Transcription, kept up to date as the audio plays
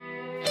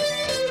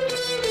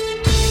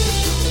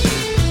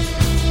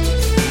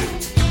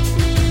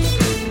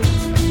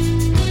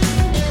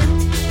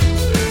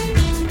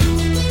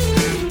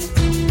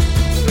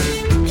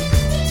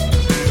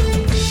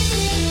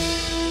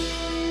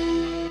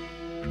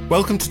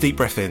Welcome to Deep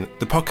Breath In,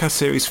 the podcast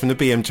series from the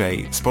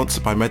BMJ,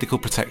 sponsored by Medical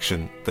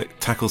Protection, that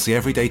tackles the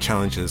everyday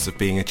challenges of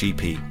being a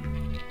GP.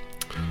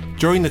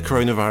 During the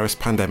coronavirus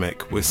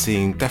pandemic, we're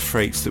seeing death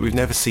rates that we've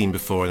never seen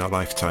before in our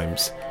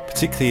lifetimes,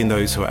 particularly in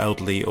those who are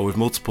elderly or with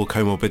multiple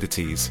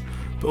comorbidities,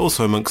 but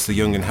also amongst the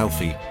young and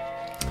healthy.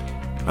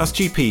 As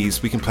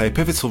GPs, we can play a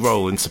pivotal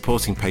role in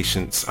supporting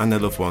patients and their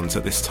loved ones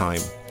at this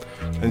time.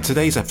 In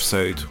today's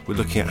episode, we're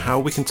looking at how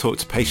we can talk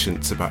to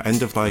patients about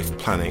end-of-life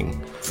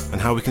planning and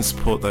how we can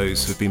support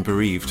those who have been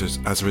bereaved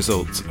as a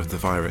result of the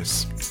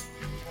virus.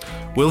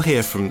 We'll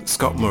hear from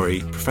Scott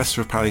Murray,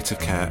 Professor of Palliative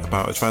Care,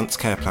 about advanced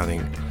care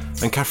planning,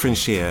 and Katherine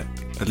Shear,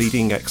 a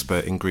leading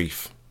expert in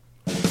grief.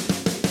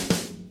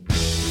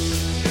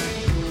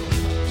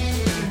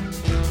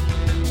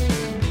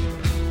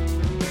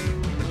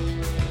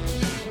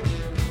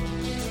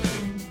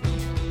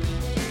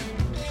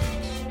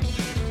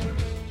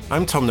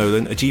 I'm Tom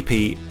Nolan, a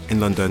GP in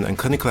London and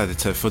clinical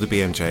editor for the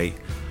BMJ.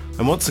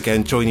 And once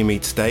again, joining me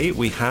today,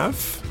 we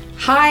have...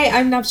 Hi,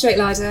 I'm Navjot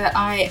Lada.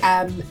 I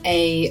am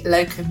a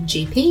locum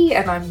GP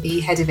and I'm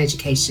the head of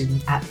education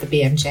at the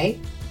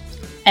BMJ.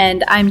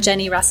 And I'm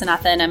Jenny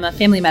Rasanathan. I'm a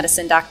family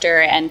medicine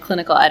doctor and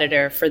clinical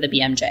editor for the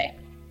BMJ.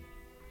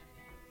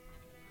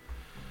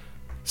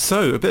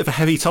 So, a bit of a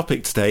heavy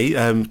topic today,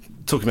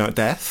 talking about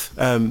death,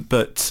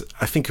 but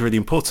I think a really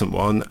important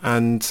one.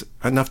 And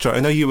Navjot, I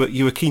know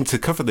you were keen to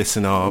cover this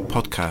in our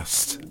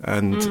podcast,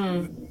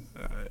 and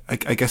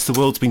I guess the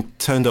world's been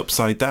turned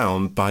upside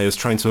down by us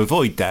trying to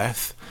avoid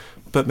death,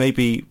 but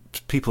maybe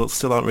people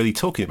still aren't really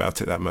talking about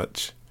it that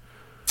much.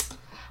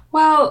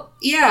 Well,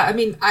 yeah, I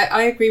mean,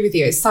 I agree with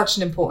you. It's such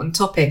an important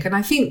topic, and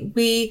I think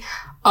we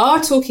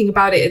are talking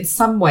about it in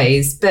some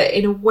ways, but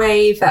in a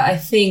way that I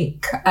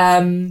think...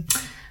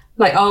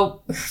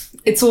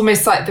 it's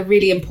almost like the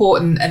really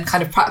important and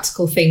kind of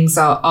practical things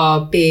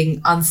are being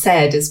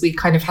unsaid as we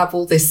kind of have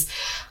all this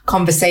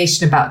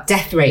conversation about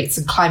death rates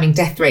and climbing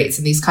death rates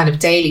and these kind of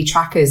daily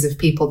trackers of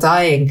people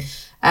dying.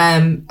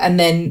 And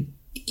then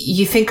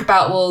you think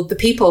about, well, the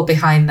people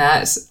behind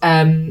that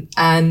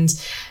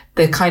and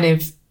the kind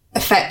of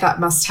effect that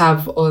must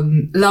have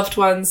on loved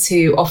ones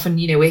who often,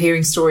 we're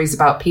hearing stories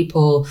about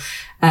people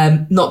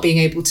not being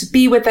able to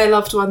be with their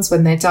loved ones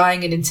when they're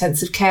dying in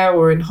intensive care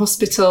or in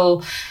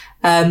hospital.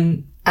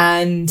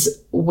 And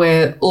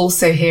we're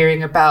also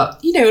hearing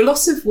about, a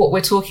lot of what we're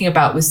talking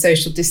about with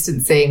social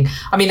distancing.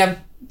 I mean,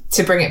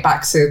 to bring it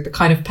back to the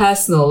kind of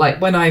personal,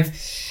 like when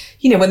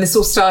when this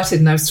all started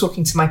and I was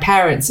talking to my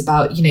parents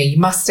about, you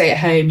must stay at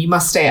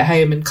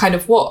home, and kind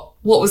of what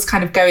was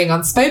kind of going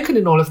unspoken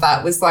in all of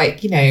that was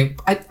like,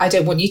 I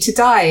don't want you to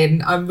die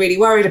and I'm really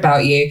worried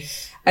about you.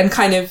 And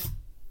kind of,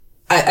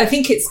 I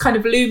think it's kind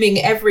of looming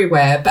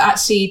everywhere, but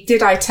actually,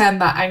 did I turn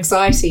that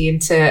anxiety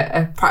into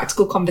a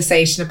practical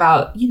conversation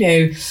about,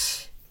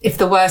 if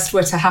the worst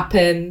were to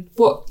happen,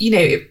 what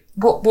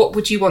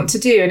would you want to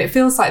do? And it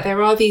feels like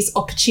there are these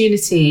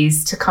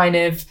opportunities to kind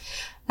of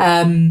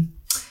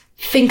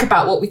think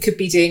about what we could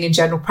be doing in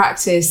general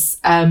practice,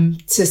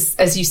 to,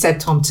 as you said,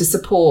 Tom, to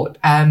support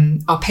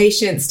our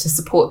patients, to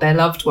support their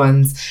loved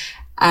ones,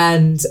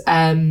 and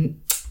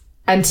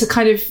to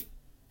kind of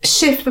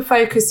shift the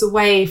focus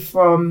away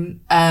from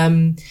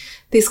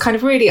these kind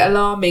of really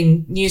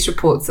alarming news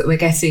reports that we're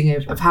getting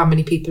of how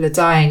many people are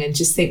dying, and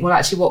just think, well,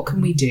 actually, what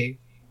can we do?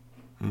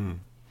 And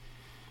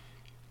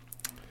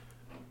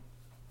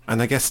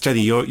I guess, Jenny,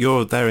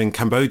 you're there in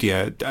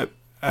Cambodia,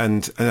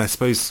 and I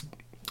suppose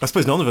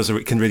none of us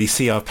can really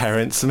see our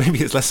parents, so maybe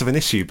it's less of an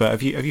issue. But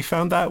have you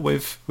found that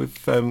with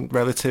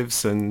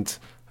relatives, and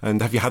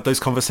have you had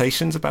those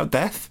conversations about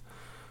death?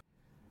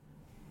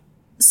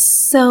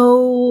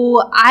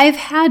 So I've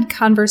had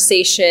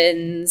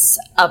conversations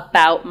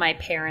about my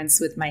parents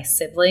with my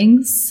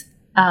siblings,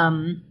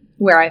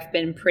 where I've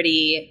been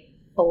pretty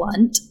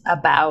blunt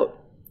about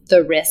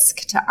the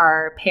risk to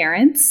our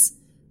parents.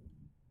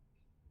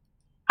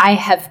 I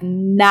have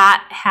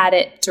not had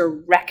it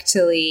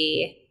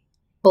directly,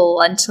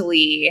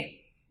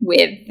 bluntly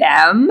with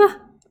them,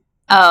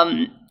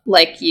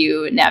 like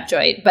you,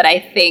 Navjot, but I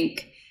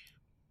think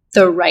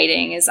the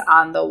writing is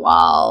on the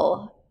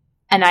wall.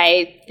 And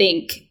I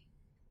think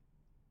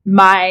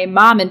my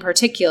mom in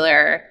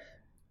particular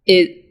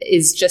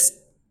is just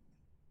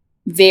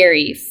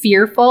very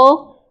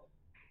fearful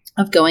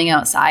of going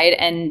outside,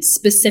 and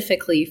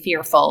specifically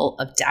fearful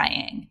of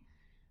dying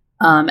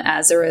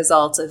as a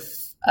result of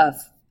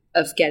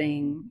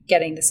getting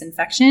this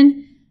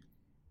infection.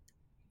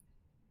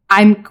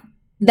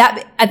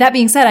 That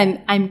being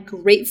said, I'm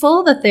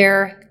grateful that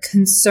they're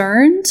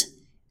concerned,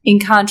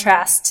 in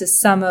contrast to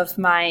some of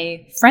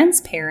my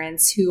friends'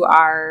 parents who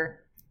are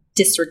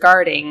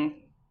disregarding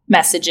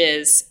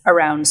messages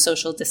around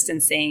social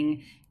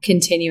distancing,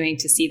 continuing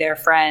to see their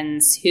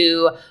friends,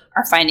 who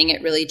are finding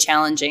it really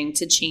challenging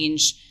to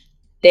change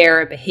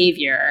their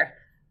behavior.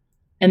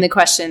 And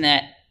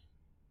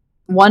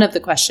one of the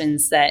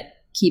questions that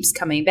keeps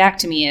coming back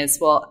to me is,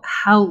 well,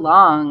 how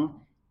long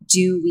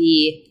do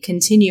we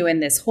continue in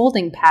this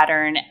holding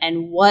pattern,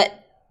 and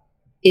what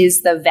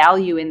is the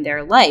value in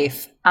their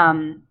life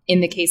in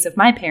the case of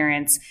my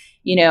parents,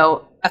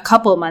 a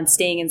couple months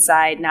staying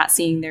inside, not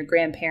seeing their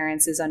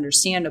grandparents is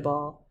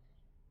understandable.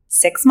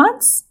 6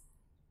 months?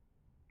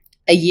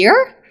 A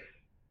year?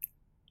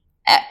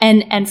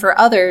 And for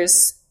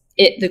others,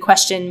 the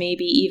question may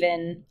be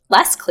even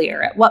less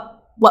clear. At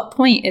what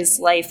point is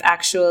life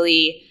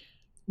actually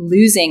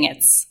losing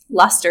its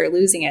luster,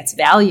 losing its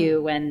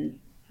value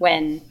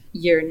when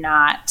you're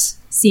not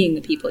seeing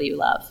the people you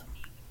love?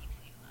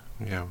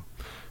 Yeah.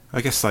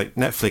 I guess like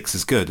Netflix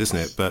is good, isn't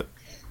it? But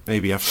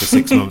maybe after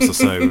 6 months or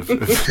so of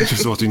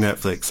just watching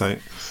Netflix,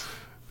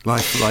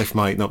 life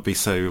might not be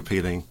so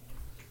appealing.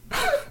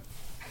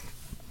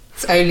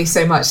 It's only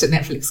so much that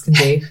Netflix can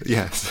do.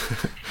 Yes.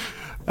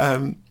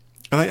 And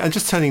I'm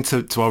just turning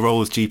to our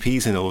role as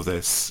GPs in all of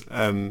this.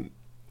 I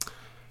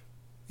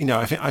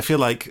feel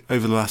like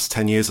over the last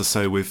 10 years or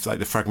so, with like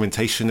the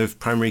fragmentation of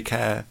primary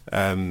care,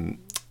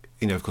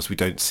 of course, we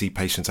don't see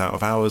patients out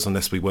of hours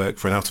unless we work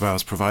for an out of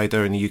hours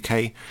provider in the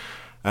UK.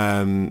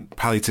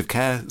 Palliative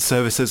care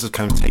services have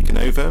kind of taken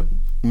over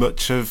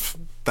much of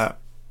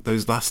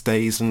those last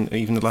days and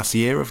even the last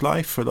year of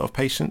life for a lot of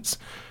patients.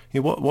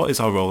 What is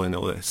our role in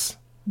all this?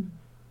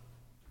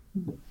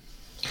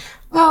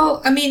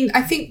 Well, I mean,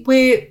 I think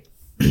we're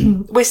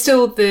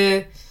still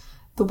the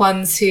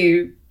ones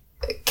who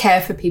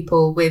care for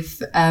people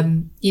with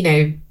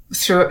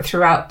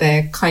throughout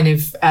their kind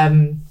of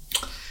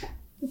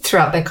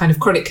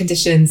chronic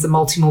conditions and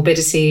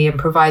multimorbidity, and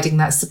providing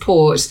that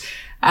support.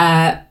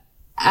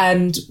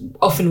 And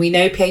often we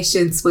know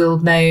patients will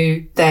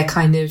know their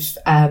kind of,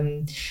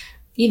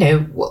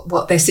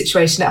 what their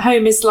situation at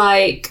home is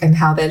like and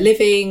how they're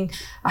living.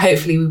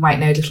 Hopefully we might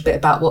know a little bit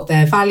about what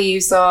their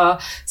values are.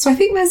 So I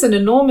think there's an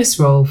enormous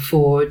role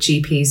for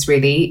GPs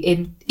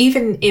really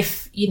even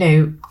if,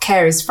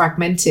 care is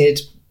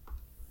fragmented,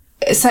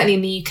 certainly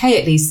in the UK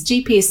at least,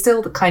 the GP is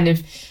still the kind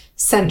of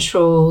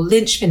central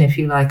linchpin, if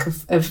you like,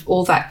 of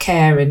all that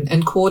care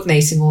and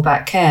coordinating all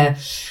that care.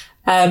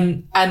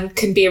 And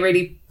can be a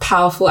really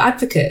powerful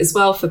advocate as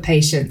well for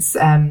patients,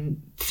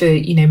 for,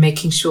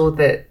 making sure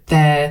that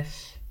their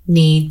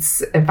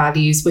needs,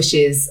 values,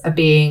 wishes are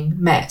being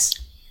met.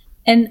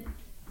 And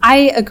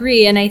I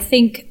agree. And I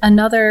think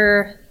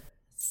another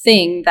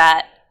thing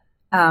that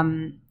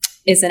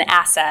is an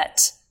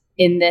asset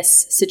in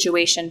this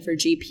situation for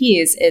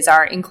GPs is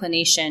our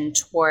inclination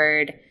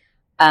toward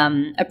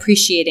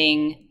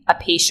appreciating a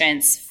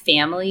patient's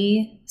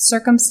family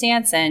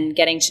circumstance and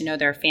getting to know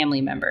their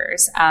family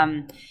members.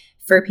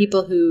 For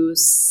people who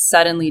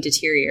suddenly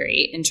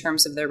deteriorate in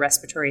terms of their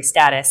respiratory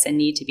status and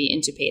need to be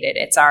intubated,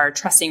 it's our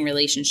trusting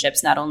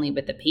relationships not only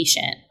with the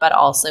patient, but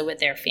also with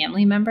their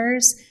family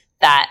members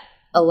that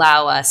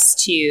allow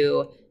us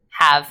to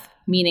have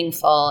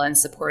meaningful and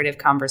supportive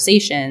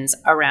conversations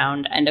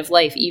around end of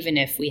life, even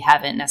if we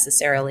haven't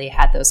necessarily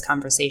had those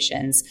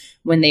conversations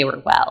when they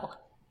were well.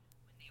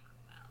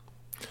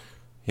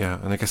 Yeah,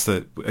 and I guess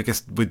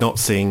we're not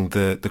seeing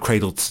the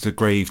cradle to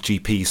grave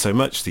GP so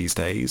much these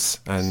days.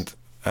 And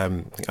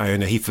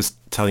Iona Heath was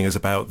telling us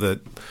about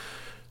the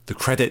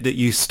credit that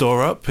you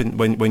store up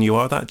when you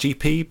are that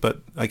GP.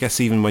 But I guess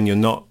even when you're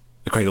not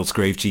a cradle to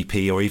grave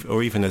GP,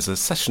 or even as a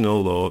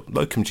sessional or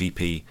locum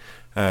GP,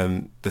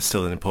 there's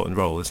still an important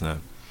role, isn't there?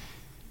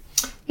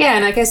 Yeah,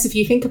 and I guess if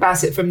you think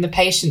about it from the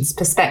patient's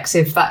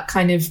perspective, that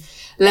kind of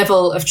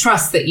level of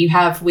trust that you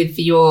have with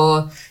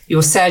your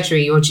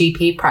surgery, your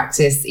GP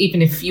practice,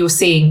 even if you're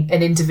seeing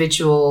an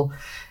individual,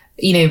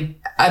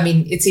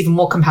 it's even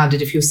more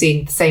compounded if you're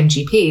seeing the same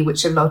GP,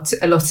 which a lot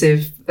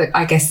of,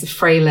 I guess, the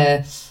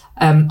frailer,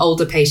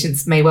 older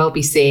patients may well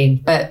be seeing.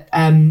 But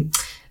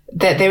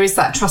there is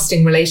that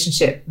trusting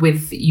relationship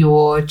with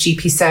your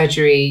GP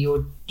surgery,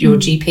 your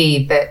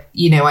GP that,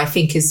 I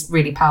think is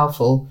really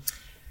powerful.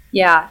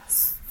 Yeah.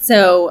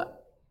 So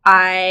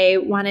I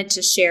wanted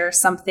to share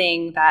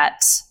something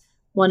that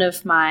one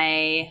of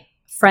my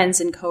friends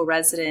and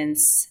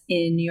co-residents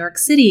in New York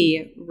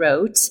City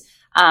wrote.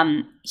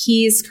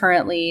 He's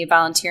currently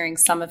volunteering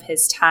some of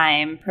his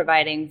time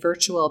providing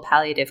virtual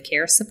palliative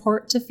care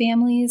support to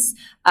families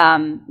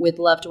with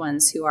loved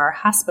ones who are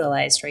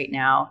hospitalized right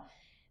now.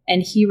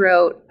 And he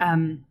wrote,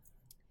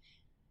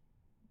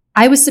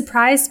 I was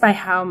surprised by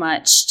how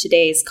much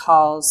today's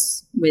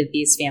calls with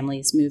these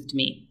families moved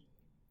me.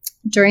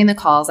 During the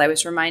calls, I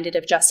was reminded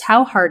of just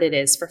how hard it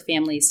is for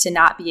families to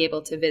not be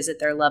able to visit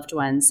their loved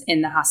ones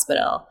in the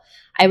hospital.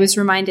 I was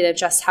reminded of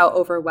just how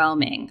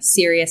overwhelming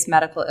serious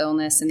medical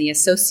illness and the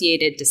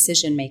associated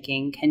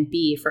decision-making can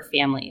be for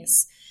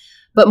families.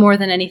 But more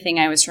than anything,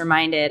 I was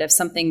reminded of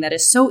something that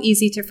is so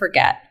easy to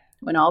forget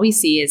when all we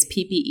see is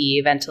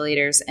PPE,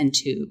 ventilators, and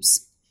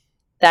tubes.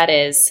 That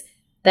is,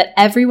 that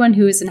everyone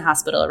who is in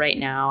hospital right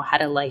now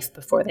had a life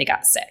before they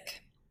got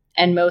sick,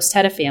 and most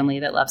had a family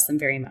that loves them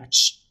very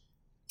much.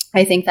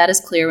 I think that is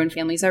clear when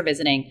families are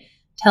visiting,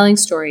 telling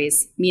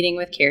stories, meeting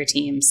with care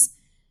teams.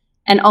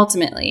 And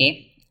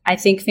ultimately, I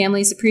think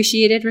families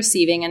appreciated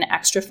receiving an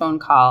extra phone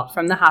call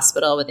from the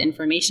hospital with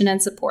information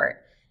and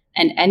support.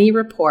 And any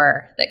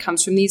rapport that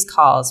comes from these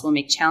calls will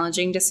make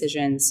challenging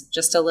decisions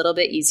just a little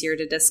bit easier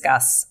to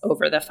discuss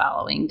over the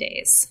following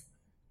days.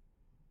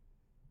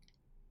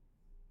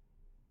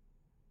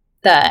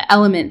 the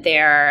element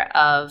there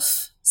of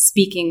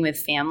speaking with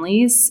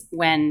families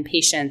when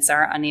patients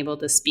are unable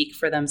to speak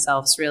for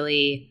themselves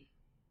really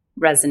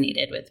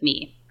resonated with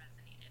me.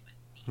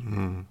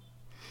 I'm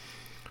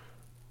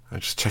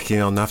just checking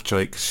in on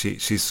Navjoy.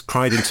 She's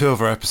cried in 2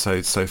 of our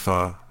episodes so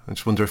far. I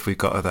just wonder if we've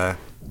got her there.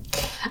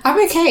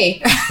 I'm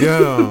okay.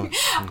 Yeah.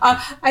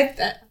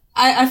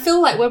 I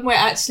feel like when we're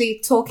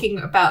actually talking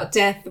about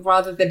death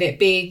rather than it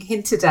being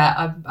hinted at,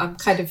 I'm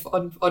kind of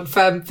on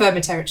firmer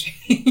territory.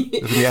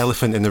 The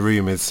elephant in the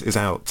room is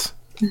out.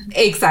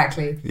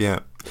 Exactly. Yeah.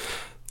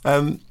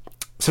 So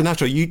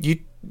Navjoy, you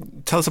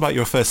tell us about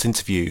your first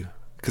interview,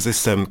 because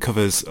this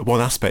covers one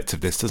aspect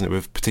of this, doesn't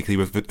it?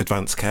 Particularly with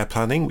advanced care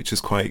planning, which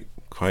is quite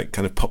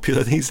kind of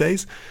popular these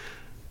days.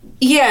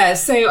 Yeah.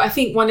 So I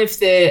think one of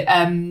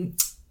the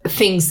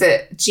things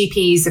that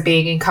GPs are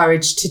being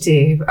encouraged to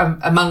do,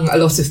 among a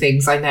lot of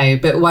things I know,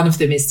 but one of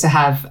them is to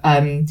have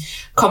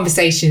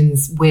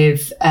conversations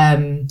with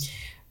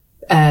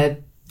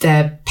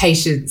their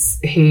patients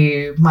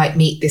who might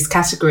meet this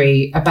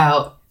category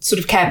about sort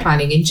of care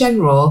planning in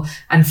general.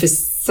 And for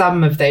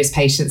some of those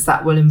patients,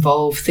 that will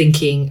involve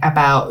thinking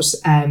about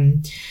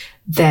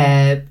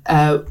their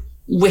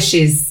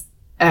wishes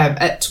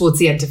towards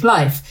the end of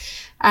life.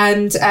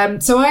 And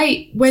so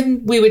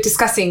when we were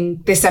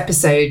discussing this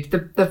episode,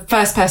 the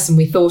first person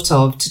we thought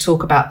of to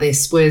talk about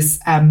this was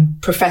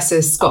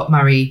Professor Scott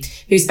Murray,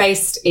 who's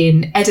based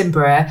in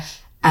Edinburgh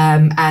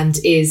and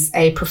is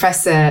a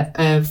professor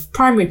of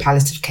primary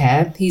palliative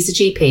care. He's a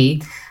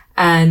GP,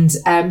 and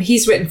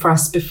he's written for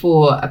us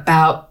before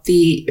about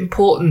the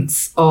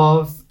importance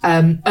of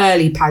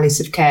early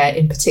palliative care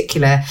in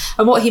particular.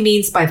 And what he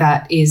means by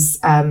that is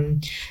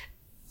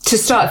to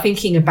start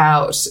thinking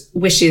about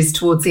wishes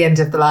towards the end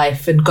of the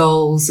life and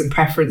goals and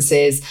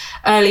preferences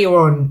earlier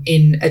on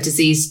in a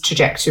disease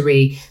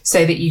trajectory,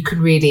 so that you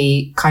can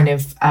really kind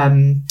of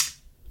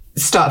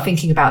start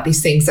thinking about these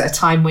things at a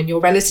time when you're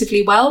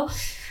relatively well.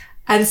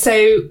 And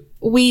so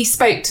we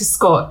spoke to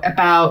Scott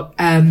about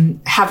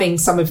having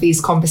some of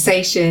these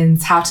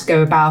conversations, how to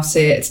go about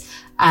it,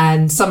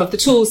 and some of the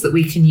tools that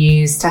we can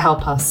use to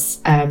help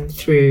us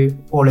through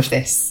all of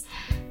this.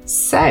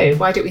 So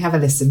why don't we have a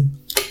listen?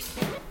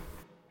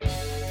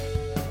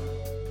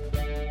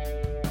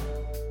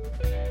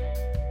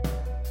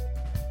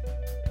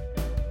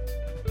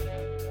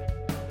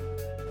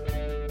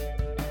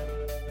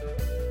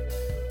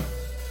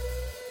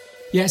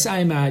 Yes,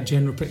 I'm a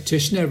general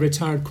practitioner,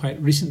 retired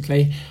quite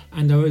recently,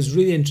 and I was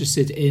really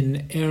interested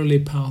in early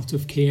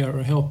palliative care,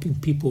 or helping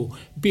people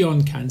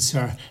beyond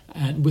cancer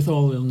and with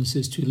all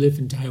illnesses to live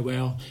and die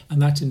well. And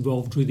that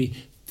involved really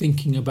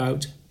thinking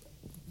about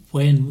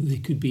when they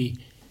could be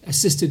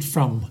assisted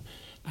from.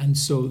 And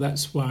so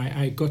that's why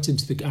I got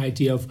into the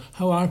idea of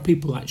how are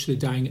people actually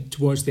dying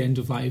towards the end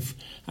of life.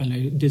 And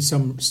I did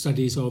some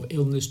studies of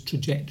illness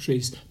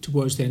trajectories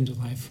towards the end of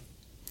life.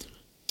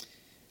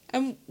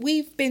 And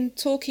we've been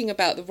talking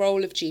about the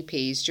role of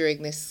GPs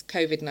during this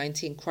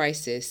COVID-19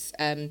 crisis,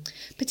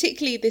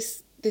 particularly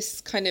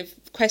this kind of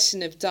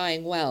question of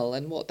dying well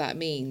and what that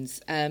means.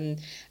 And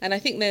I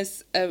think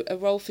there's a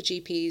role for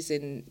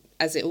GPs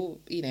as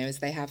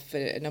they have for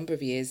a number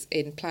of years,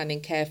 in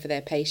planning care for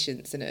their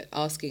patients and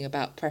asking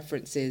about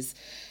preferences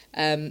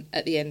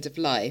at the end of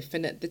life.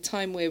 And at the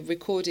time we're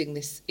recording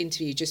this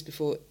interview just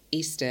before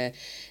Easter,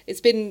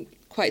 it's been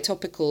quite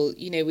topical,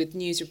 with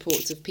news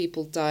reports of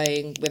people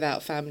dying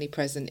without family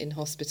present in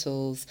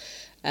hospitals,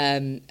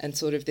 and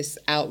sort of this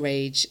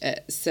outrage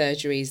at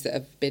surgeries that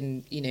have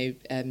been,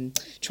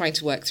 trying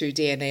to work through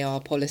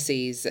DNAR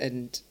policies,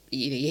 and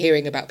you're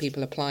hearing about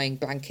people applying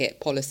blanket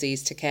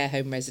policies to care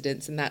home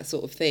residents and that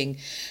sort of thing.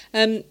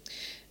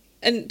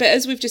 But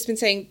as we've just been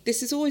saying, this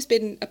has always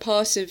been a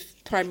part of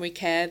primary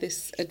care,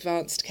 this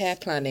advanced care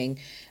planning,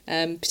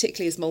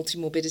 particularly as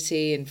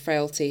multimorbidity and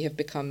frailty have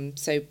become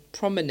so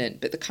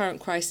prominent. But the current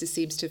crisis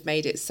seems to have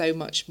made it so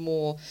much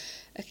more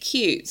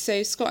acute.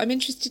 So, Scott, I'm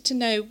interested to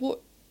know,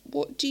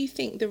 what do you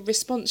think the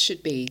response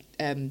should be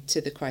to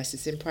the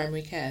crisis in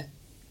primary care?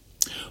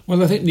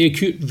 Well, I think the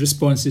acute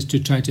response is to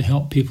try to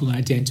help people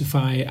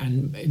identify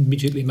and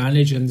immediately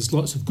manage, and there's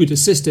lots of good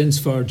assistance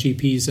for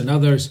GPs and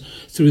others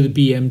through the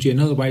BMJ and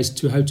otherwise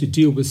to how to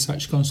deal with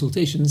such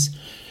consultations.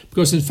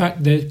 Because in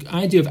fact, the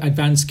idea of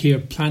advanced care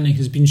planning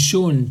has been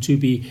shown to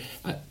be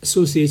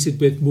associated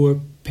with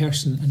more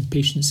person and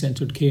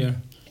patient-centred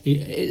care.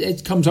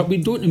 It comes up, we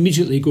don't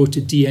immediately go to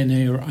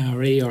DNA or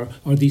IRA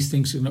or these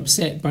things are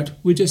upset, but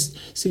we just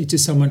say to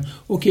someone,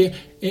 okay,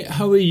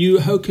 how are you?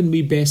 How can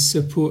we best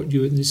support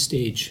you in this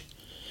stage?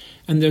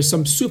 And there's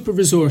some super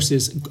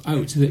resources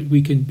out that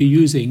we can be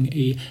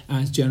using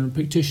as general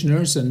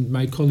practitioners, and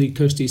my colleague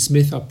Kirsty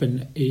Smith up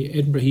in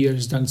Edinburgh here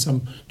has done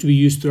some to be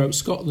used throughout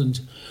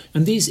Scotland.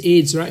 And these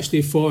aids are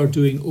actually for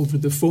doing over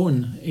the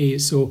phone,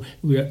 so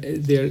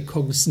they're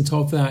cognizant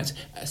of that,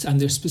 and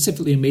they're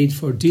specifically made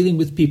for dealing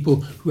with people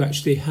who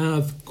actually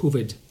have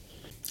COVID.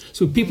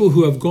 So people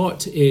who have got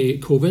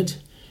COVID,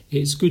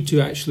 it's good to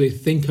actually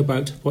think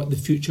about what the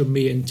future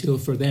may entail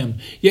for them.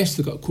 Yes,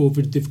 they've got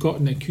COVID, they've got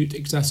an acute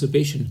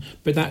exacerbation,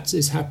 but that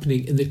is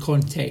happening in the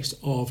context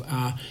of,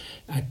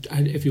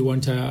 if you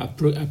want, a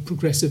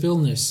progressive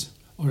illness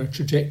or a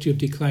trajectory of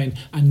decline.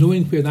 And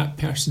knowing where that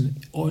person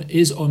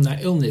is on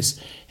that illness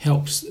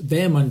helps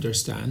them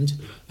understand,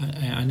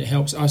 and it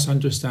helps us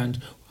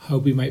understand how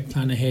we might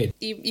plan ahead.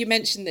 You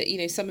mentioned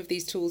that, some of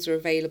these tools are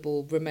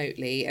available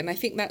remotely, and I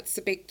think that's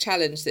a big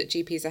challenge that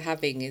GPs are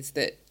having, is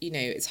that,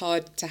 it's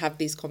hard to have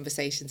these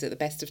conversations at the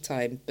best of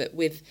time, but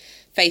with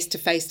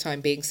face-to-face time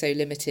being so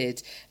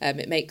limited,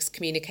 it makes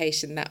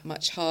communication that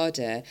much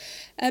harder.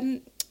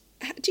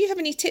 Do you have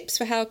any tips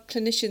for how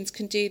clinicians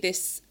can do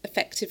this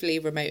effectively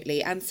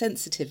remotely and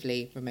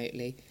sensitively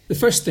remotely? The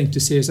first thing to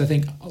say is I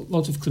think a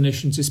lot of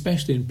clinicians,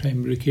 especially in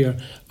primary care,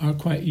 are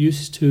quite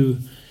used to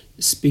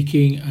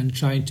speaking and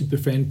trying to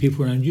befriend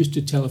people and used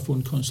to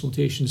telephone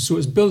consultations. So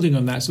it's building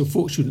on that, so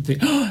folks shouldn't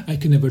think, I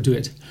can never do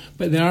it.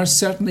 But there are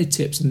certainly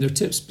tips, and there are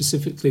tips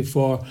specifically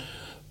for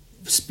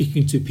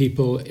speaking to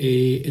people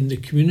in the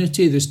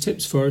community. There's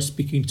tips for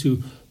speaking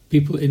to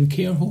people in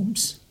care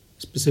homes,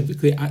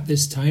 specifically at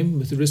this time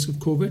with the risk of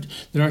COVID.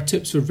 There are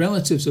tips for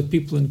relatives of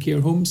people in care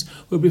homes,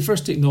 where we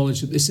first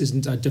acknowledge that this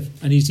isn't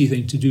an easy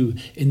thing to do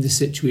in this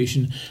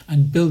situation,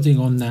 and building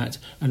on that.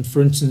 And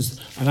for instance,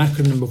 an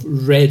acronym of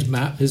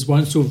READMAP is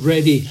one. So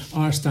READY,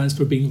 R stands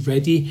for being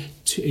ready,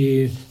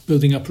 to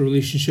building up a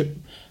relationship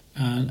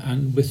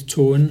and with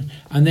tone,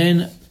 and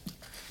then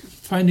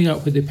finding out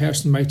what the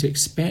person might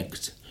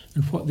expect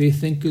and what they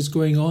think is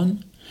going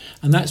on.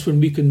 And that's when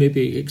we can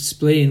maybe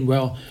explain,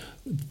 well,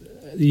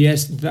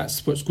 yes,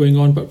 that's what's going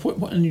on, but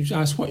and you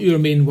ask what are your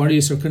main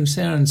worries or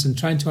concerns, and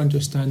trying to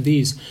understand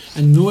these,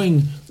 and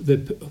knowing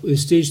the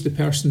stage the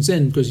person's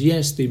in, because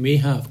yes, they may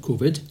have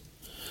COVID.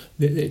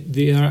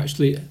 They are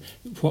actually,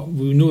 what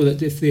we know,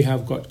 that if they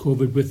have got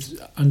COVID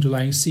with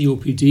underlying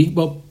COPD,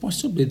 well,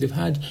 possibly they've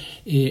had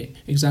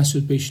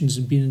exacerbations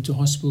and been into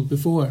hospital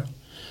before.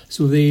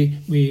 So we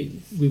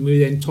may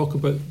then talk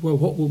about, well,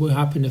 what will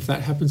happen if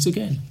that happens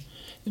again?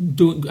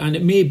 And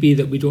it may be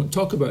that we don't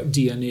talk about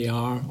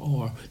DNAR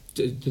or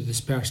does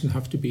this person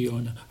have to be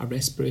on a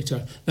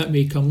respirator. That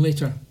may come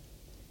later.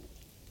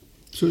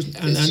 So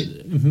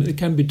and it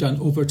can be done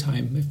over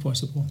time if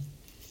possible.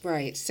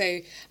 Right. So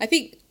I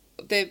think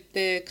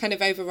the kind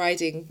of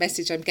overriding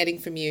message I'm getting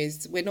from you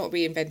is we're not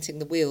reinventing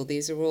the wheel.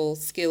 These are all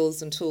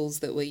skills and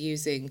tools that we're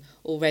using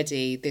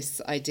already.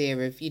 This idea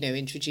of,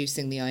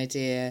 introducing the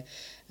idea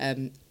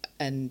and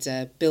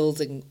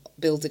building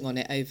on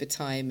it over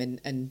time,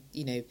 and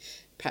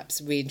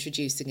perhaps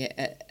reintroducing it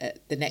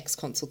at the next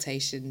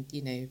consultation.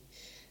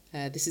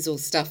 This is all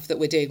stuff that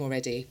we're doing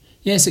already.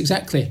 Yes,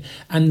 exactly.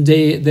 And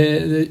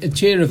the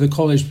chair of the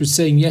college was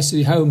saying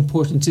yesterday how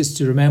important it is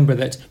to remember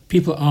that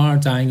people are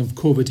dying of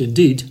COVID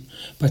indeed,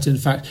 but in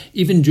fact,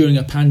 even during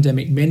a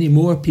pandemic, many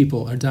more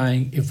people are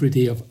dying every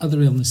day of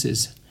other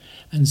illnesses.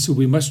 And so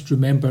we must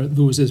remember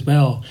those as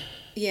well.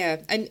 Yeah,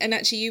 and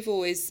actually you've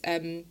always...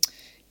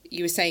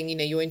 you were saying,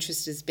 your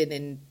interest has been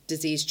in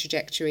disease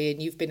trajectory,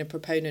 and you've been a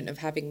proponent of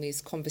having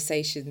these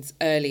conversations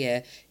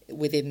earlier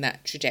within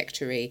that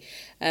trajectory.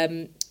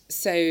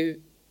 So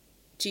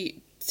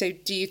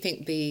do you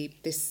think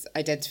this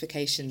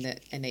identification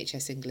that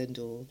NHS England,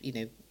 or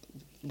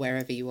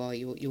wherever you are,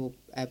 your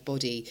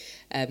body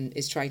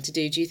is trying to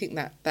do you think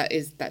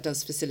that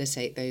does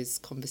facilitate those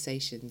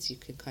conversations? You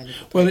can kind of...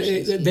 Well,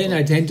 it then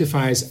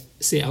identifies,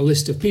 say, a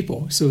list of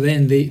people. So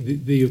then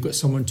you've got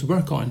someone to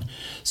work on.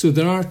 So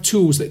there are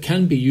tools that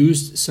can be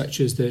used, such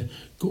as the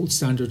Gold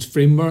Standards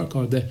Framework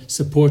or the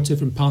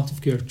Supportive and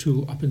Palliative Care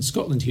tool up in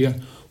Scotland here,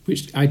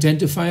 which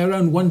identify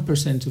around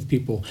 1% of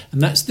people.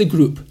 And that's the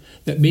group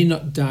that may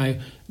not die.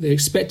 They're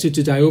expected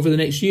to die over the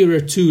next year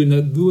or two, and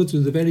those are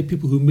the very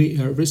people who may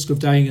are at risk of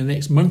dying in the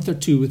next month or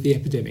two with the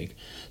epidemic.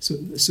 So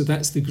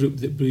that's the group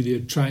that really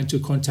are trying to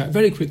contact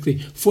very quickly,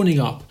 phoning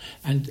up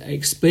and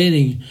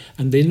explaining,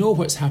 and they know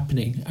what's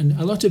happening. And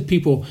a lot of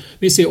people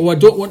may say, I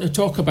don't want to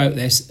talk about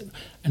this.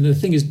 And the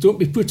thing is, don't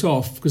be put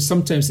off, because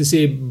sometimes they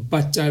say,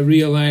 but I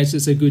realise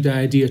it's a good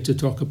idea to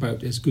talk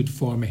about, it's good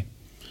for me.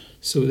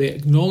 So they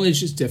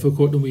acknowledge it's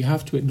difficult, and we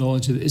have to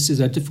acknowledge that this is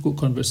a difficult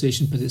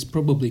conversation, but it's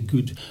probably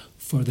good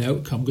for the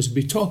outcome, because if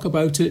we talk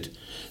about it,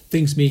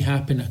 things may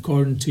happen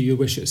according to your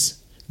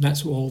wishes. And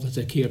that's all that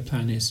a care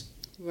plan is.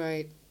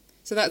 Right.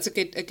 So that's a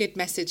good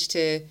message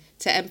to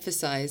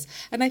emphasise.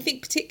 And I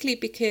think particularly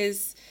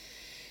because,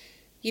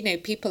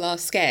 people are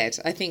scared.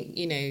 I think,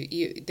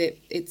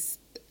 it's...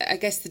 I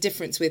guess the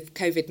difference with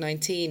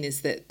COVID-19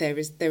 is that there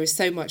is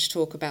so much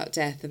talk about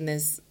death, and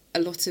there's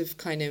a lot of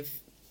kind of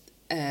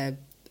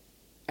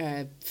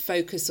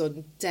focus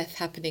on death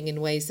happening in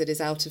ways that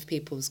is out of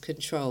people's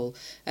control.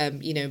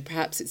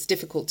 Perhaps it's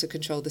difficult to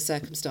control the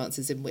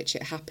circumstances in which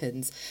it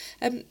happens.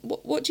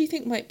 What do you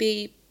think might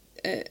be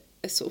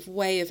a sort of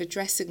way of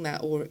addressing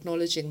that or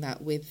acknowledging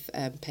that with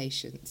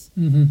patients?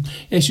 Mm-hmm.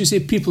 Yes, you say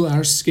people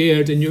are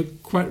scared, and you're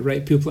quite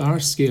right. People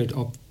are scared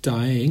of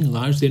dying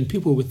largely, and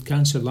people with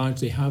cancer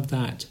largely have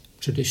that.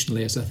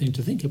 traditionally as a thing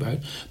to think about,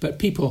 but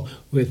people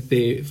with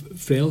the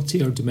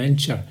frailty or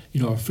dementia,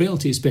 or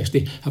frailty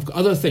especially, have got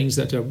other things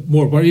that are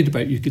more worried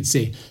about, you could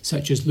say,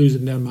 such as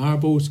losing their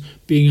marbles,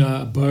 being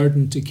a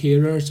burden to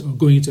carers, or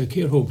going into a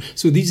care home.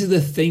 So these are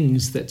the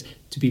things that,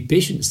 to be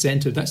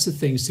patient-centred, that's the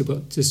things to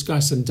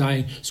discuss and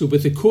dying. So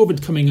with the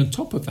COVID coming on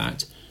top of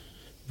that,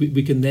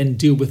 we can then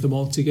deal with them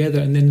all together.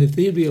 And then if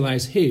they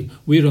realise, hey,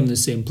 we're on the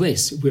same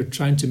place, we're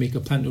trying to make a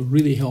plan to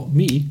really help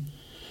me,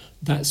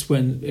 that's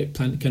when a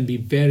plan can be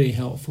very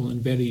helpful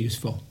and very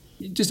useful.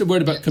 Just a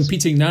word about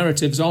competing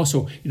narratives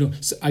also.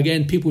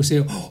 Again, people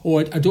say, oh,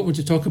 I don't want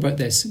to talk about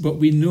this. But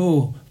we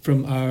know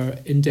from our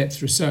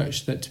in-depth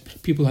research that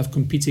people have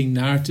competing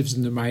narratives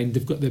in their mind.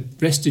 They've got the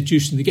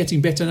restitution, the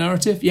getting better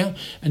narrative, and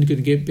they're going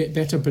to get a bit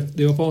better, but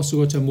they've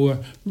also got a more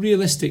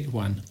realistic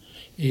one,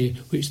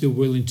 which they're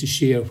willing to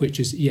share, which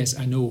is, yes,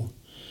 I know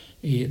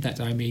that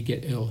I may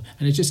get ill.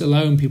 And it's just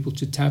allowing people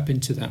to tap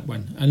into that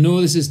one. I know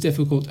this is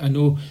difficult. I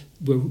know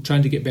we're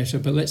trying to get better,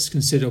 but let's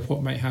consider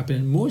what might happen.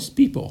 And most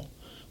people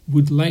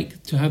would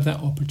like to have that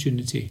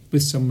opportunity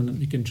with someone that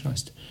they can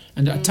trust.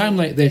 And at a time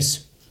like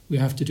this, we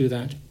have to do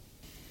that.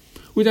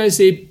 Would I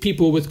say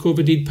people with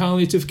COVID need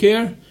palliative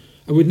care?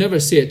 I would never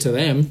say it to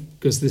them,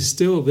 because there's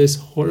still this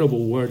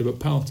horrible word about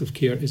palliative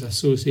care is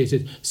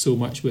associated so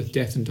much with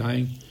death and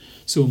dying.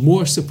 So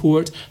more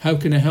support. How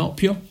can I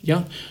help you?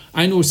 Yeah,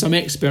 I know some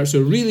experts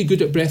who are really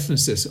good at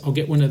breathlessness. I'll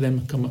get one of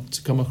them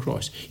to come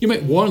across. You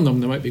might warn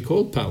them they might be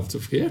called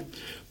palliative care,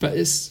 but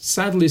it's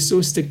sadly so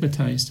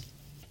stigmatised.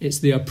 It's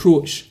the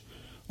approach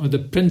or the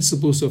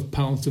principles of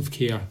palliative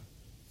care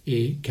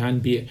can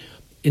be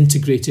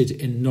integrated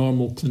in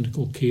normal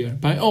clinical care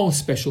by all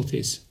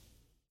specialties.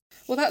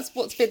 Well, that's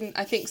what's been,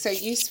 I think, so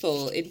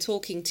useful in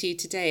talking to you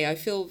today. I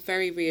feel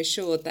very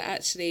reassured that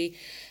actually,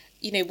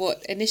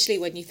 what initially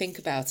when you think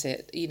about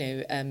it,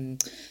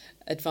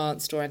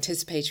 advanced or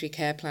anticipatory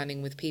care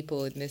planning with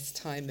people in this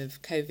time of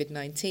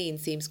COVID-19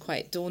 seems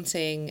quite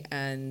daunting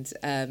and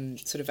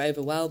sort of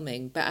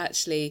overwhelming. But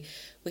actually,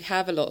 we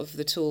have a lot of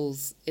the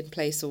tools in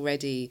place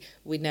already.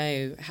 We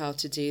know how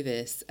to do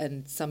this,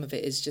 and some of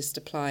it is just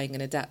applying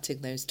and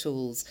adapting those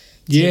tools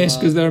to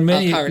because there are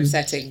many our current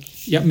setting.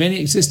 Yeah, many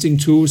existing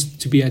tools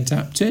to be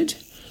adapted.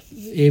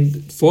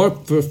 For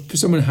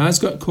someone who has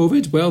got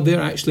COVID, well, they're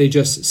actually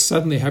just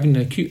suddenly having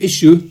an acute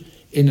issue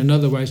in an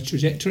otherwise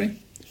trajectory.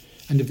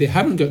 And if they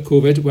haven't got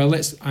COVID, well,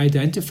 let's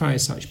identify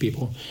such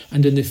people.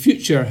 And in the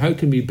future, how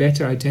can we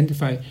better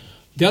identify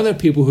the other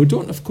people who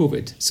don't have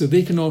COVID so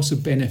they can also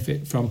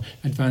benefit from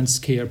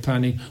advanced care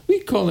planning? We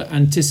call it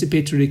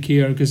anticipatory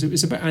care because it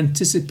was about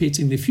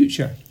anticipating the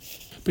future.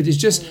 But it's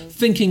just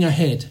thinking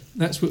ahead.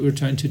 That's what we're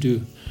trying to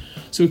do.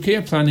 So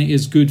care planning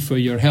is good for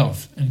your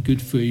health and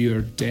good for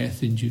your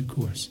death in due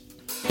course.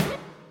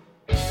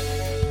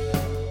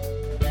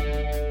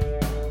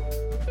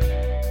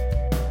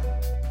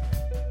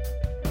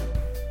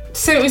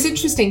 So it was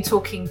interesting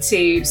talking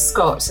to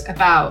Scott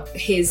about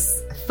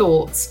his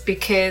thoughts,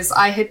 because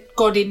I had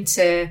gone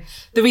into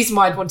the reason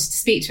why I'd wanted to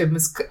speak to him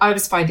was I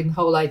was finding the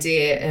whole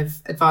idea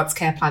of advanced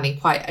care planning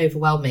quite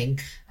overwhelming.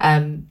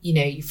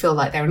 You feel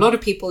like there are a lot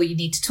of people you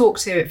need to talk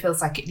to. It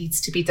feels like it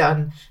needs to be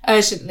done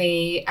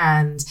urgently.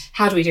 And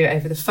how do we do it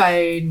over the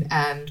phone?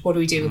 And what do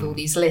we do with all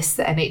these lists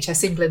that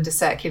NHS England are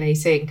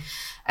circulating?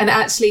 And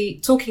actually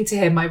talking to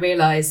him, I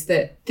realised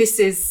that this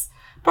is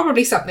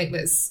probably something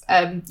that's,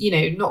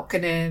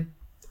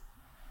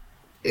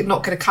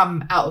 not going to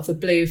come out of the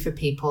blue for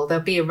people.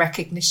 There'll be a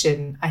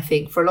recognition, I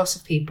think, for a lot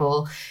of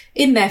people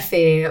in their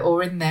fear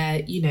or in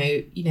their,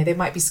 they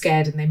might be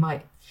scared and they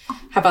might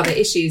have other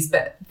issues,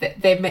 but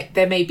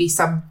there may be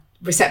some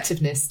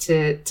receptiveness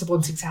to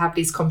wanting to have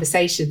these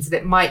conversations. And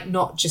it might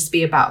not just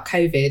be about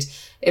COVID.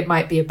 It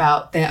might be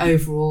about their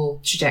overall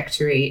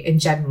trajectory in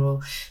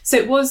general. So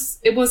it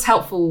was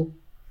helpful,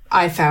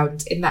 I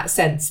found, in that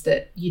sense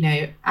that,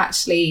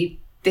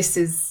 actually this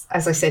is,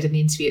 as I said in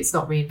the interview, it's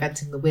not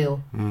reinventing the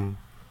wheel.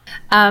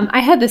 I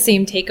had the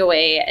same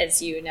takeaway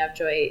as you,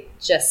 Navjoy,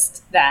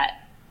 just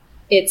that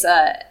it's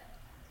a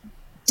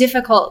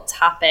difficult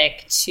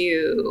topic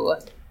to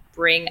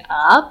bring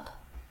up.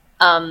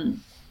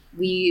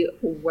 We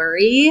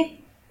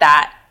worry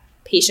that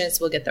patients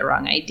will get the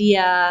wrong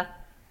idea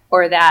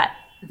or that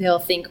they'll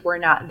think we're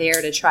not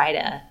there to try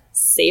to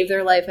save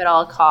their life at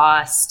all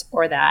cost,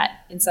 or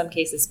that in some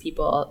cases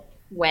people,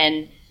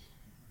 when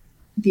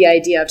the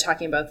idea of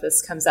talking about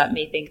this comes up,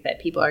 may think that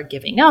people are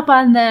giving up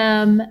on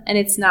them. And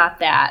it's not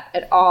that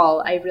at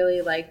all. I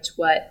really liked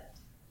what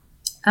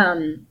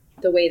the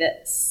way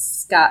that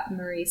Scott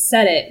Murray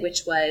said it,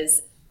 which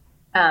was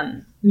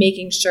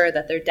making sure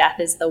that their death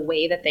is the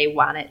way that they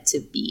want it to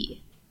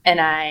be. And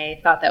I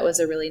thought that was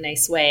a really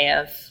nice way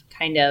of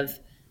kind of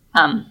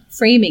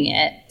framing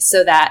it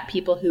so that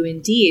people who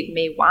indeed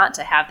may want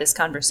to have this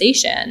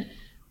conversation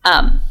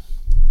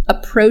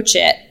approach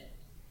it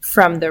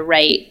from the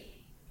right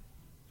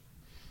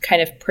kind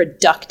of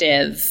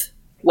productive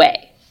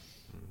way.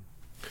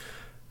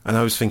 And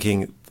I was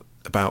thinking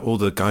about all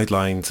the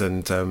guidelines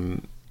and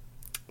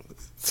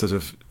sort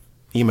of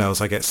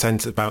emails I get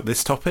sent about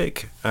this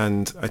topic,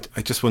 and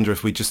I just wonder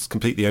if we just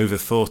completely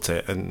overthought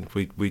it, and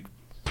we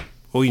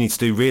all you need to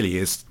do really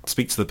is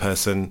speak to the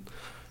person.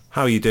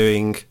 How are you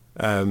doing?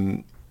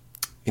 You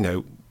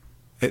know,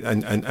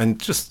 and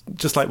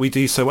just like we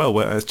do so well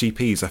as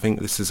GPs, I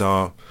think this is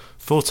our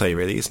forte,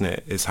 really, isn't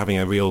it? Is having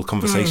a real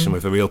conversation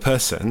with a real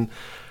person,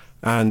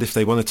 and if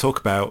they want to talk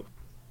about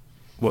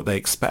what they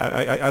expect,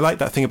 I like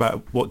that thing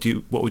about what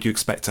would you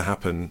expect to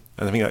happen,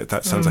 and I think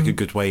that sounds like a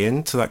good way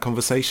into that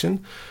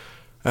conversation.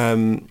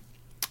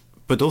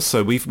 But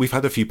also, we've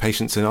had a few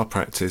patients in our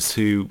practice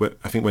who,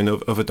 I think, when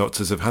other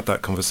doctors have had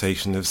that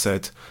conversation, have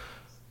said,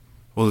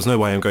 well, there's no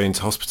way I'm going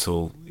to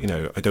hospital. You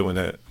know, I don't want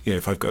to, you know,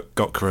 if I've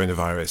got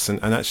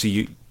coronavirus. And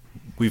actually,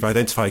 we've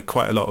identified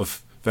quite a lot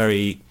of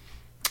very,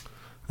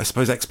 I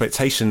suppose,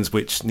 expectations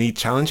which need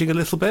challenging a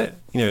little bit,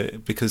 you know,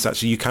 because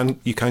actually you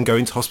can go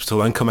into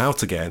hospital and come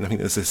out again. I think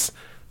there's this,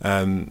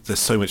 there's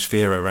so much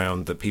fear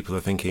around that people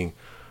are thinking,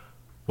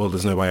 well,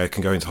 there's no way I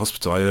can go into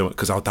hospital. I don't,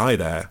 because I'll die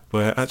there.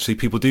 Where actually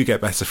people do get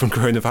better from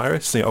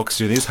coronavirus. You know,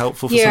 oxygen is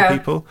helpful for some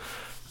people.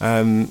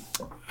 And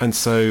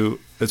so,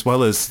 as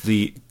well as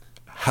the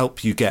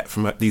help you get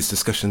from these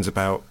discussions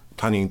about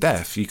planning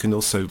death, you can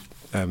also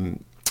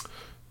kind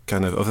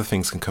of other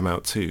things can come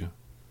out too.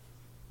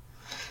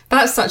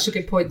 That's such a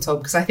good point, Tom,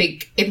 because I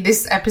think in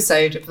this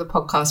episode of the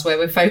podcast where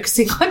we're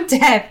focusing on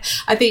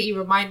death, I think you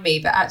remind me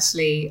that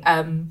actually,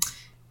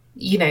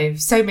 you know,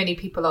 so many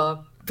people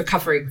are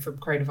recovering from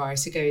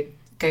coronavirus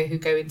who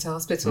go into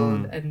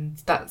hospital, and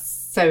that's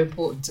so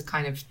important to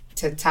kind of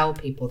to tell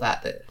people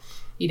that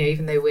you know,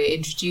 even though we're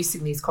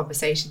introducing these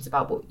conversations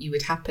about what you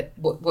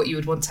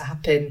would want to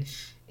happen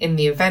in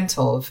the event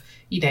of,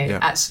 you know,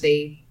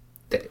 actually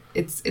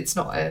it's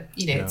not a,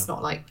 you know, it's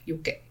not like you'll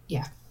get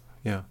the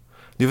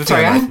other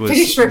thing I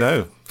was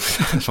no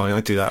fine,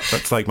 I do that,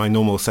 that's like my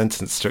normal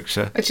sentence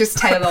structure. I just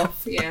tail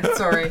off.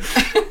 Sorry.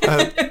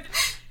 The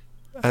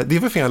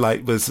other thing I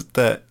liked was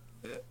that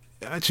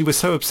actually we're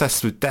so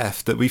obsessed with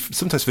death that we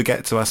sometimes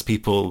forget to ask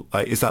people,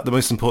 like, is that the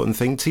most important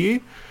thing to you?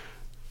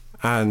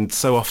 And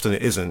so often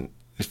it isn't.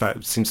 In fact,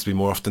 it seems to be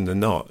more often than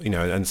not, you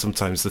know, and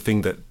sometimes the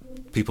thing that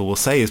people will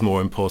say is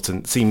more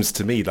important seems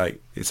to me like,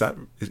 is that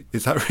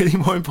really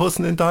more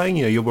important than dying?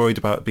 You know, you're worried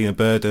about being a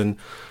burden,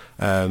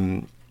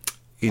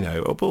 you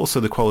know, but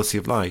also the quality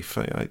of life.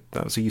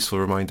 That was a useful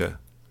reminder.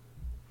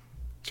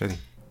 Jenny?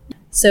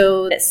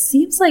 So it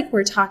seems like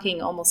we're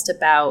talking almost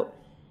about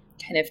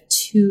kind of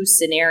two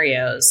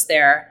scenarios.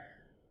 There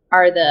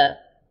are the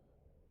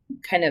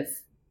kind of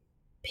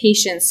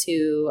patients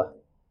who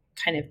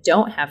kind of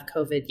don't have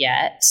COVID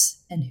yet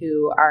and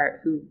who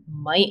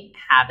might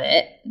have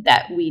it,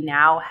 that we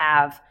now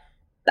have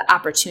the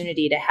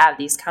opportunity to have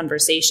these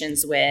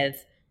conversations with,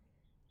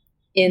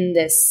 in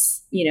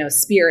this, you know,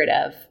 spirit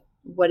of,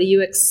 what do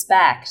you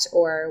expect,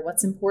 or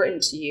what's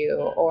important to you,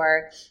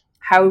 or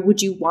how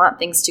would you want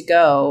things to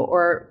go,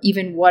 or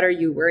even what are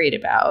you worried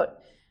about?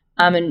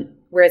 And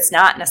where it's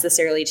not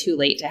necessarily too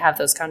late to have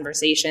those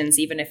conversations,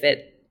 even if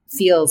it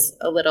feels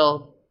a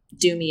little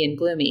doomy and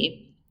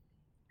gloomy.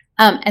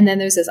 And then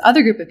there's this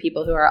other group of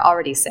people who are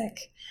already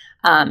sick,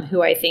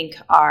 who I think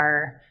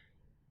are,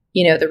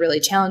 you know, the really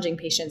challenging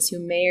patients who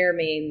may or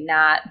may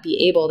not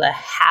be able to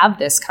have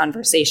this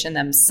conversation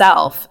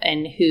themselves,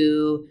 and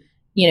who,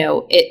 you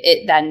know,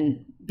 it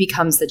then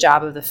becomes the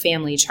job of the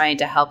family trying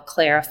to help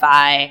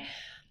clarify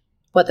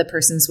what the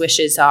person's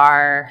wishes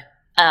are,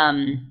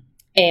 and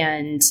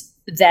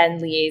then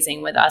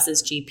liaising with us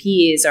as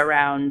GPs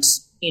around,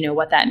 you know,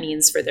 what that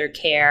means for their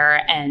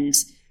care, and,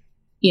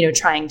 you know,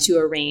 trying to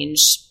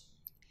arrange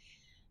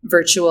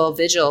virtual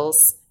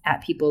vigils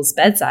at people's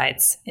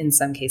bedsides in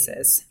some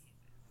cases.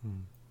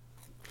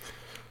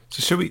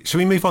 So should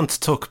we move on to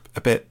talk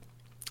a bit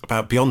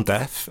about beyond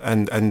death,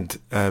 and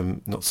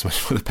not so much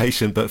for the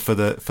patient, but for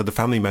the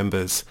family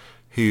members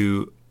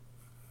who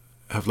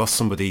have lost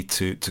somebody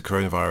to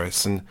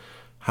coronavirus, and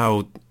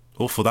how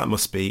awful that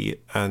must be,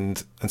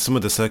 and some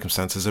of the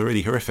circumstances are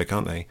really horrific,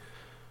 aren't they?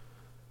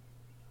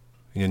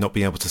 You know, not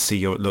being able to see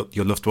your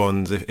loved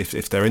ones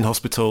if they're in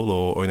hospital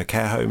or in a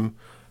care home.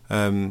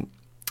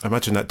 I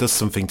imagine that does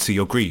something to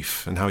your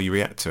grief and how you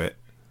react to it.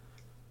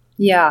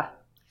 Yeah,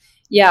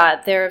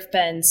 there have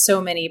been so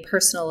many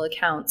personal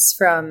accounts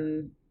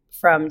from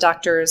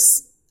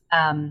doctors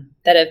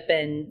that have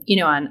been, you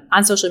know,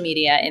 on social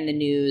media, in the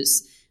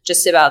news,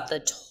 just about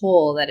the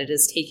toll that it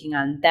is taking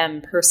on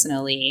them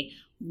personally,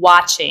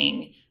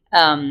 watching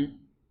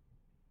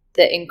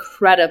the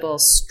incredible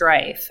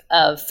strife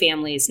of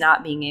families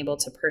not being able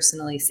to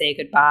personally say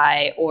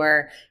goodbye,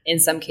 or in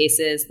some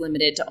cases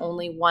limited to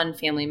only one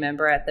family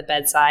member at the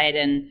bedside.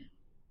 And,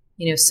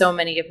 you know, so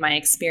many of my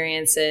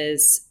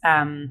experiences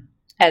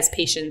as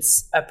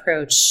patients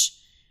approach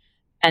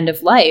end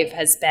of life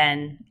has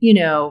been, you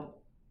know,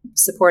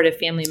 supportive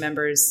family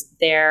members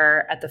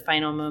there at the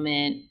final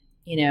moment,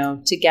 you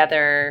know,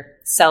 together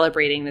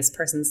celebrating this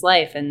person's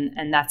life.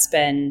 And that's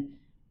been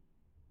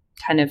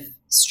kind of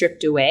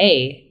stripped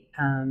away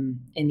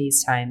in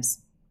these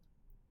times.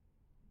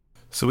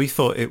 So we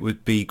thought it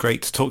would be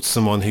great to talk to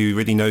someone who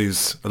really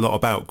knows a lot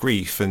about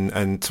grief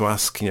and to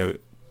ask,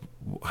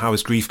 how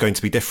is grief going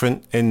to be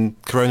different in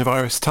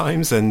coronavirus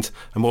times and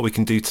what we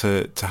can do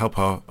to help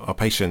our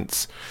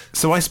patients.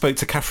 So I spoke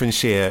to Katherine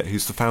Shear,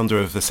 who's the founder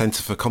of the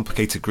Centre for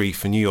Complicated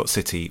Grief in New York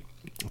City,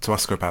 to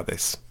ask her about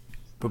this.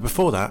 But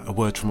before that, a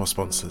word from our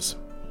sponsors.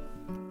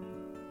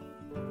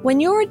 When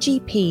you're a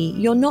GP,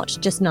 you're not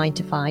just 9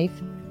 to 5.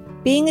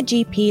 Being a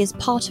GP is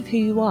part of who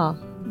you are,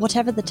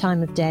 whatever the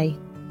time of day.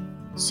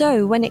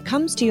 So when it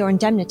comes to your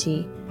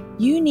indemnity,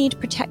 you need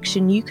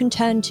protection you can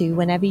turn to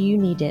whenever you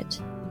need it.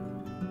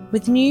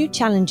 With new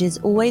challenges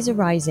always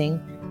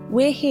arising,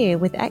 we're here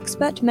with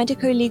expert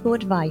medico-legal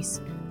advice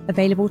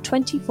available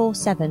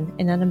 24/7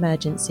 in an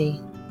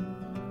emergency.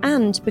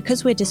 And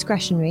because we're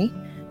discretionary,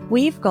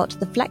 we've got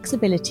the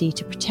flexibility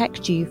to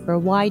protect you for a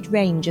wide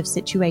range of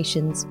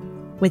situations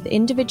with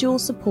individual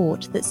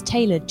support that's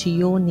tailored to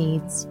your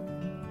needs.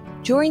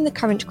 During the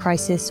current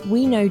crisis,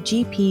 we know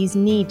GPs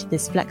need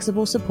this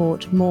flexible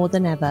support more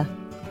than ever.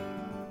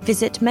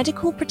 Visit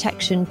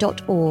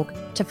medicalprotection.org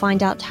to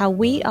find out how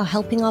we are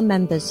helping our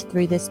members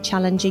through this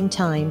challenging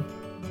time,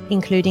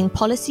 including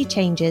policy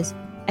changes,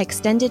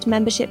 extended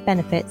membership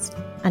benefits,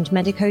 and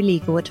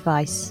medico-legal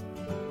advice.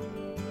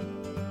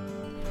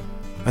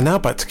 And now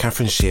back to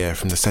Katherine Shear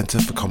from the Centre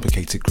for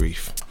Complicated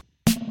Grief.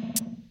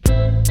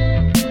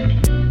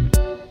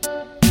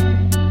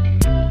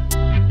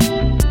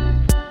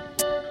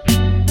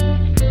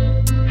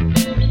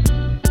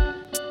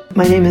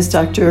 My name is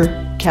Dr.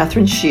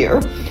 Katherine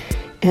Shear,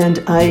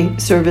 and I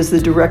serve as the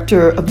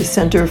director of the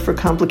Center for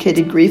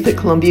Complicated Grief at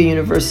Columbia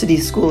University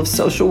School of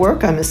Social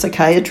Work. I'm a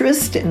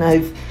psychiatrist, and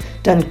I've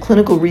done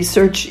clinical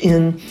research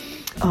in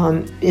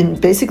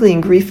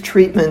grief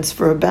treatments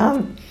for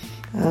about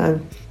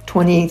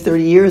 20,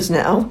 30 years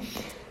now.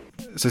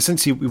 So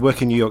since you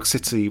work in New York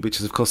City, which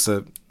is of course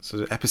the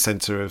sort of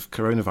epicenter of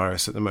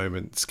coronavirus at the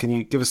moment, can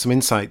you give us some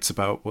insights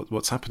about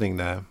what's happening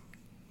there?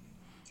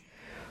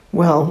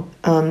 Well,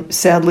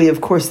 sadly,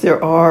 of course,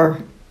 there are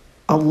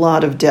a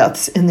lot of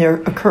deaths, and they're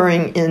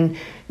occurring in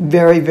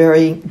very,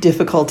 very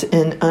difficult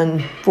and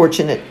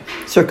unfortunate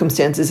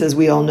circumstances, as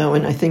we all know,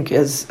 and I think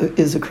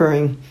is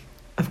occurring,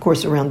 of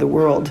course, around the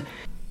world.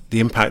 The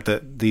impact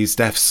that these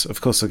deaths, of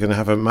course, are going to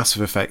have a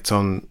massive effect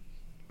on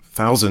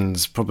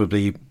thousands,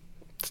 probably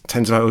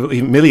tens of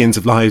even millions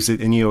of lives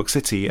in New York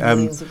City.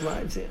 Millions of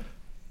lives,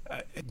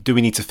 yeah. Do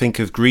we need to think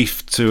of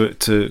grief to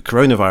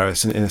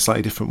coronavirus in a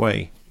slightly different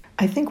way?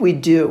 I think we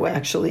do,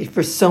 actually,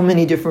 for so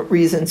many different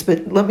reasons.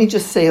 But let me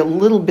just say a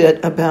little bit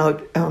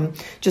about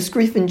just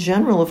grief in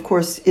general. Of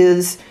course,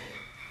 it's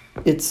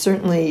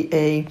certainly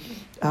a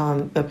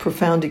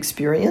profound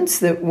experience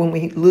that when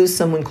we lose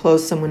someone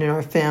close, someone in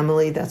our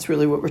family, that's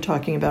really what we're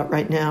talking about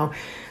right now.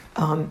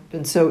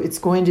 And so it's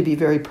going to be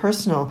very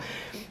personal.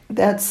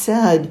 That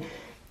said,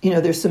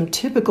 there's some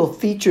typical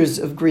features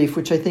of grief,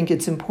 which I think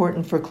it's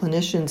important for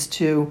clinicians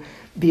to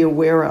be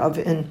aware of.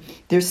 And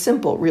they're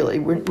simple, really.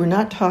 We're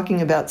not talking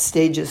about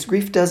stages.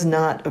 Grief does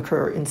not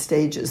occur in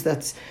stages.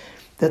 That's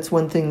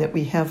one thing that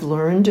we have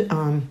learned.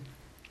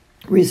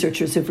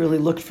 Researchers have really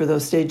looked for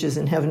those stages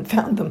and haven't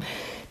found them.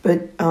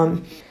 But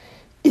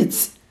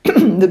it's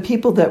the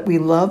people that we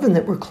love and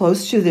that we're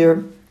close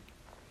to,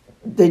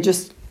 they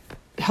just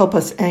help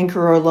us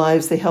anchor our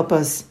lives. They help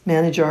us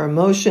manage our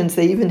emotions.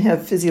 They even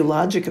have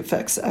physiologic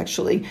effects,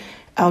 actually,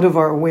 out of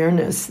our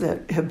awareness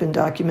that have been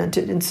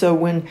documented. And so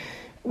when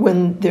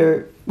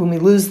we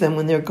lose them,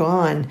 when they're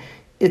gone,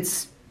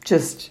 it's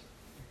just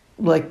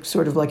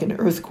sort of like an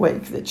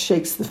earthquake that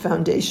shakes the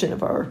foundation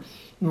of our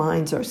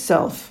minds, our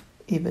self,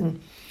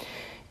 even.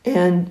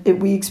 And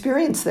we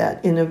experience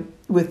that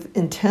with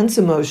intense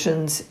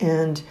emotions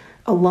and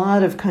a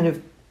lot of kind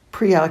of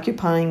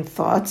preoccupying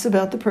thoughts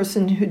about the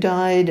person who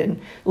died, and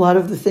a lot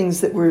of the things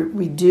that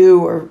we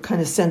do are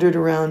kind of centered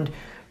around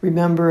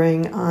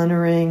remembering,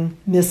 honoring,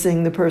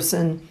 missing the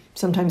person,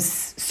 sometimes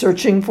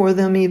searching for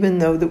them, even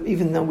though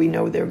we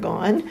know they're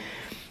gone.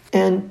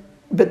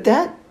 But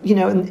that,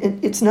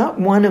 it's not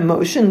one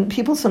emotion.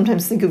 People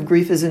sometimes think of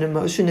grief as an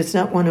emotion. It's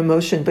not one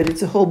emotion, but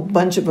it's a whole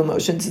bunch of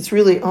emotions. It's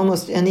really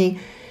almost any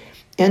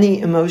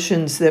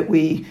emotions that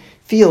we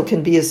feel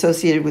can be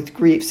associated with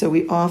grief. So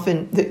we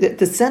often,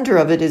 the center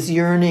of it is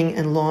yearning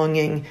and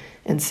longing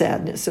and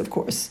sadness, of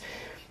course.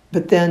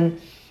 But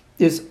then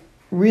there's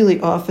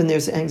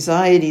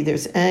anxiety,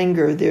 there's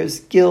anger,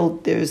 there's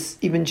guilt, there's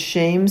even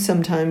shame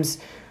sometimes.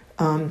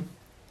 And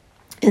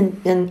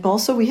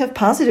also we have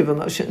positive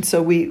emotions.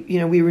 So we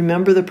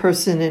remember the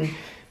person, and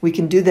we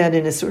can do that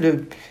in a sort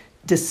of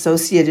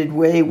dissociated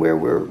way where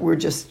we're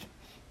just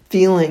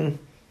feeling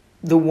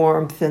the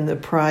warmth and the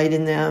pride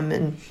in them.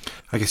 And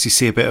I guess you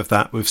see a bit of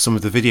that with some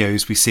of the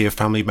videos we see of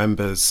family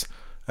members.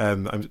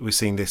 We're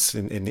seeing this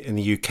in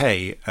the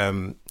UK.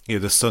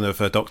 The son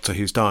of a doctor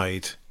who's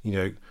died,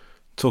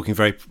 talking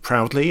very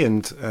proudly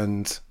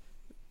and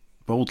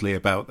boldly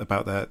about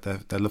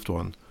their loved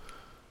one.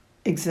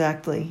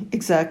 Exactly.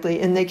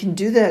 And they can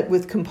do that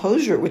with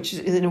composure, which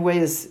in a way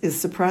is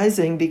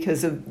surprising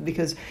because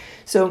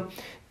so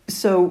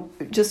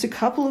just a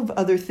couple of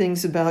other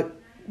things about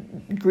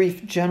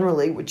grief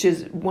generally, which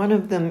is one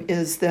of them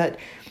is that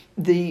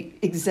the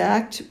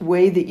exact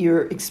way that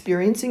you're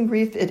experiencing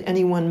grief at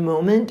any one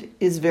moment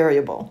is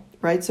variable,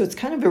 right? So it's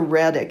kind of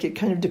erratic. It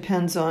kind of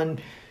depends on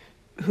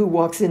who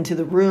walks into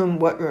the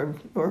room,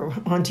 or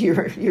onto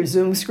your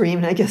Zoom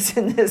screen, I guess,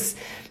 in this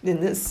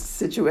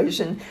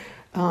situation.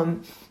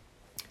 And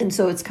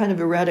so it's kind of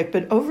erratic.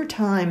 But over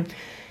time,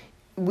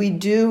 we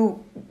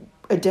do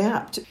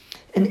adapt.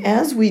 And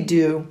as we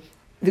do,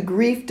 the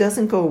grief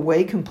doesn't go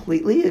away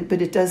completely,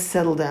 but it does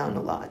settle down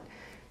a lot.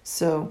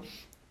 So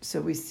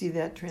we see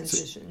that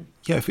transition.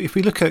 So, yeah, if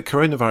we look at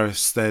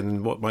coronavirus,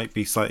 then what might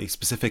be slightly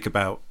specific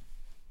about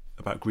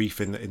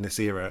grief in this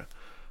era?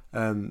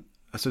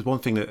 I suppose one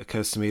thing that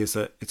occurs to me is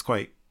that it's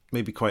quite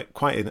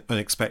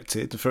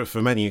unexpected,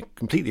 for many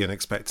completely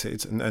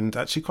unexpected, and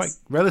actually quite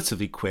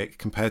relatively quick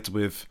compared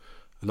with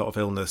a lot of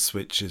illness,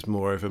 which is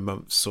more over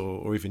months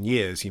or even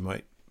years. You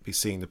might be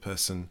seeing the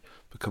person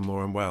become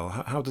more unwell.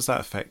 How does that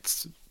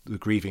affect the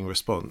grieving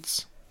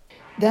response?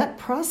 That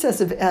process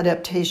of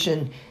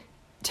adaptation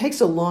takes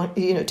a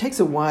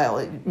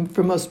while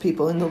for most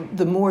people, and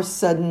the more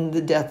sudden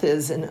the death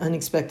is and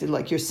unexpected,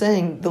 like you're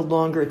saying, the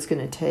longer it's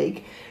going to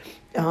take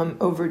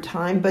over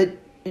time. But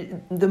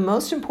the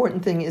most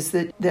important thing is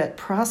that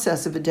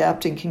process of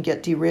adapting can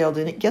get derailed,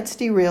 and it gets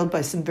derailed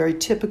by some very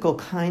typical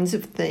kinds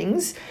of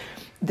things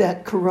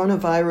that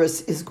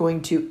coronavirus is going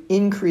to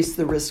increase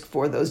the risk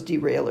for those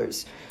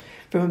derailers.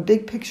 From a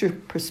big picture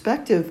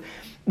perspective,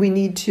 we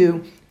need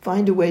to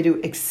find a way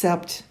to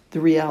accept the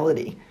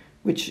reality,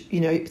 which,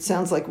 it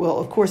sounds like, well,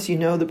 of course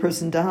the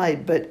person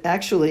died, but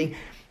actually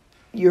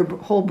your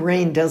whole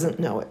brain doesn't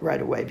know it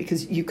right away,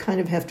 because you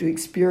kind of have to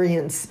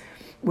experience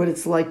what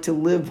it's like to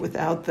live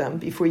without them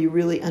before you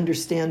really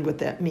understand what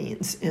that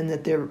means, and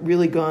that they're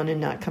really gone and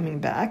not coming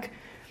back.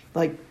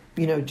 Like,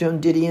 Joan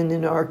Didion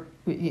in our,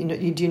 do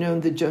you know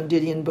the Joan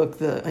Didion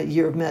book, A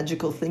Year of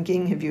Magical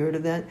Thinking? Have you heard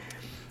of that?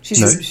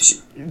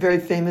 She's a very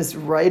famous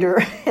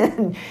writer,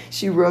 and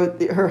she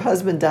wrote, her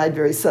husband died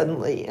very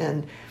suddenly,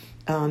 and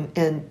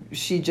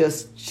she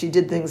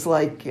did things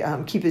like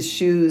keep his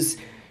shoes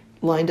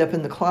lined up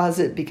in the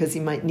closet because he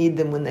might need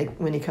them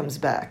when he comes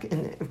back.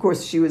 And of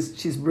course,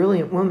 she's a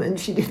brilliant woman.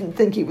 She didn't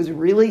think he was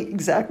really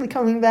exactly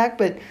coming back,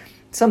 but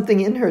something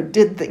in her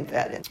did think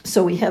that.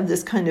 So we have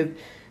this kind of,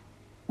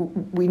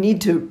 we need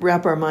to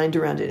wrap our mind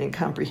around it and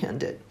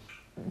comprehend it.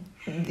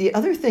 The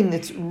other thing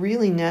that's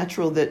really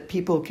natural that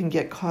people can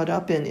get caught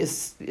up in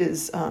is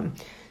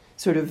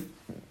sort of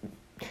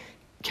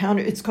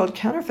it's called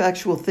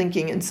counterfactual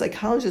thinking, and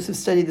psychologists have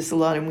studied this a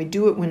lot, and we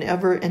do it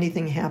whenever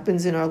anything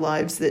happens in our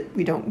lives that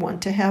we don't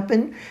want to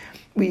happen.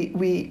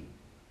 We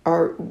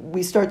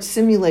start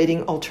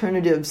simulating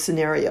alternative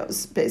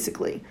scenarios,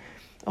 basically,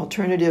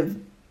 alternative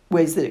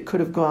ways that it could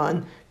have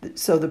gone,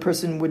 so the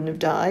person wouldn't have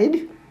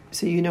died.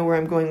 So you know where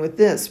I'm going with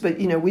this. But,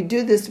 we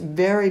do this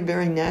very,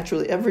 very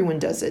naturally. Everyone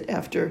does it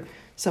after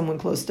someone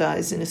close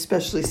dies, and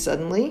especially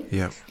suddenly.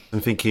 Yeah. I'm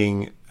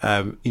thinking,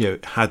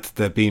 had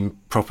there been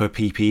proper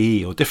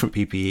PPE or different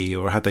PPE,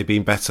 or had they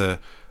been better,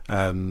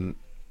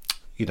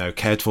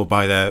 cared for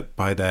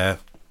by their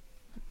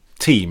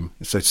team,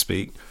 so to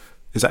speak?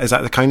 Is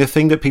that the kind of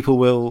thing that people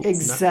will...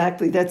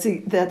 Exactly. That's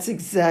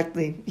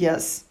exactly,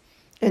 yes.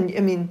 And,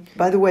 I mean,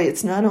 by the way,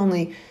 it's not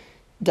only...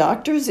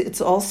 doctors,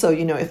 it's also,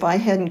 if I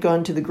hadn't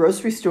gone to the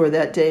grocery store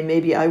that day,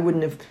 maybe I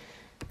wouldn't have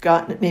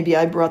gotten it. Maybe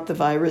I brought the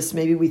virus.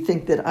 Maybe we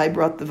think that I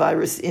brought the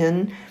virus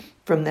in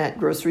from that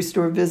grocery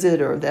store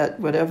visit or that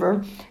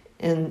whatever.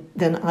 And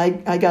then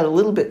I got a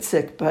little bit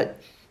sick,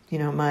 but,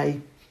 my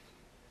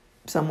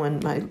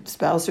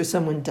spouse or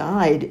someone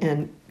died.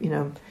 And,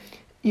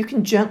 you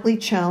can gently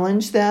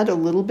challenge that a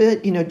little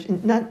bit,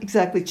 not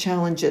exactly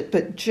challenge it,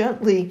 but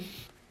gently...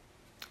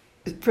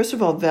 First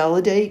of all,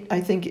 validate.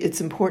 I think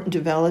it's important to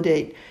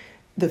validate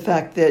the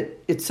fact that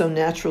it's so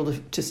natural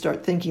to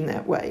start thinking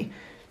that way,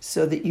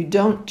 so that you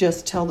don't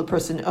just tell the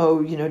person,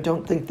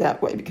 don't think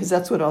that way, because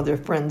that's what all their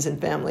friends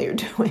and family are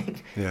doing.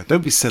 Yeah,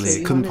 don't be silly. So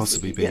it couldn't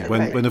possibly be.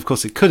 When of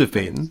course it could have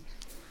been.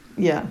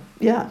 Yeah,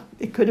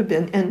 it could have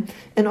been.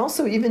 And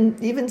also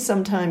even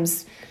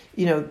sometimes,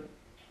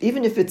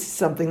 even if it's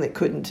something that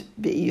couldn't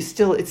be, it's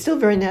still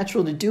very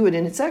natural to do it,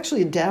 and it's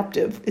actually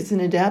adaptive. It's an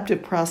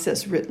adaptive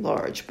process writ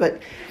large.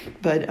 But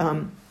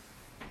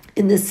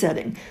in this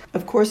setting,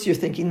 of course, you're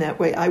thinking that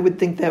way. I would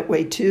think that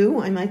way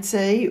too, I might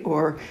say.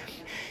 Or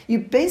you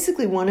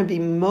basically want to be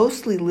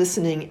mostly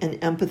listening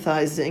and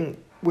empathizing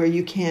where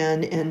you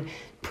can, and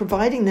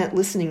providing that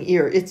listening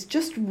ear. It's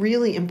just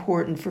really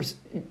important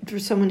for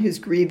someone who's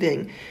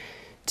grieving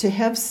to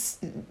have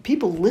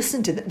people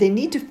listen to them. They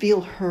need to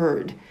feel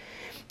heard.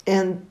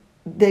 And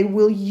they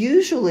will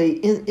usually,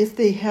 if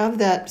they have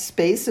that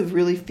space of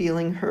really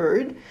feeling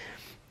heard,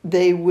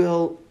 they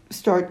will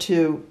start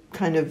to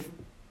kind of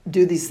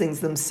do these things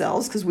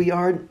themselves, because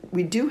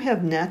we do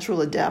have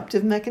natural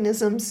adaptive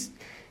mechanisms.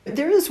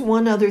 There is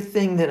one other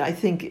thing that I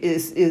think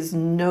is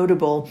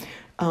notable,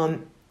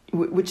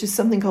 which is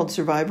something called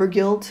survivor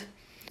guilt.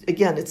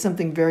 Again, it's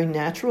something very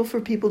natural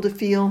for people to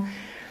feel,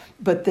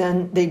 but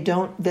then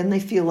they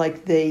feel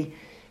like they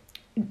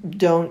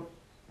don't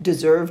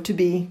deserve to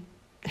be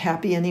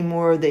happy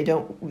anymore.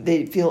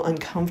 They feel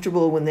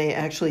uncomfortable when they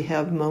actually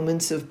have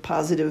moments of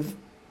positive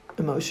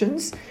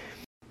emotions.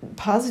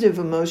 Positive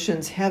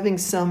emotions, having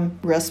some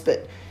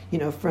respite,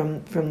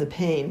 from the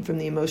pain, from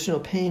the emotional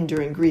pain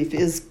during grief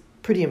is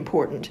pretty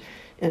important.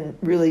 And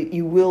really,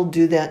 you will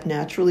do that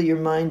naturally. Your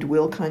mind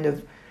will kind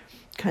of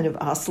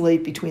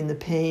oscillate between the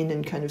pain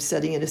and kind of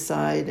setting it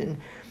aside.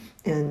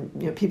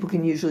 And people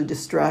can usually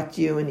distract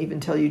you and even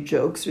tell you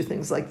jokes or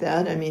things like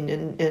that. I mean,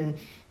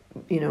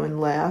 and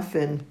laugh.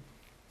 And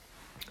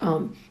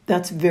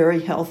that's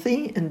very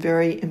healthy and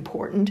very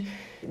important.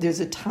 There's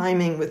a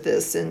timing with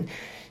this. And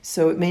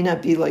so it may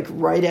not be like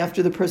right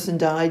after the person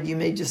died. You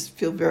may just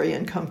feel very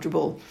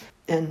uncomfortable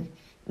and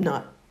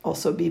not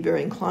also be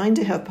very inclined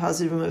to have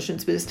positive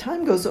emotions. But as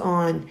time goes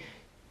on,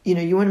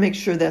 you want to make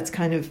sure that's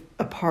kind of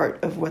a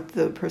part of what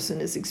the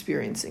person is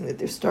experiencing, that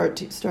they're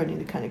starting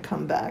to kind of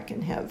come back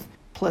and have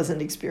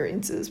pleasant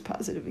experiences,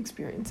 positive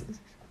experiences.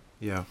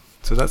 Yeah,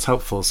 so that's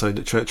helpful. So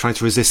trying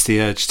to resist the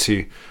urge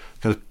to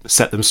kind of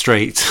set them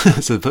straight,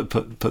 so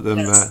put them,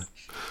 yes.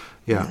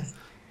 Yes.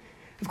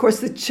 Of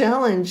course, the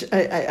challenge,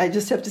 I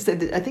just have to say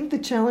that I think the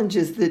challenge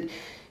is that,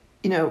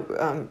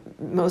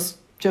 most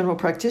general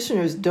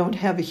practitioners don't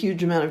have a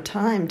huge amount of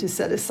time to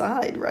set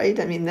aside, right?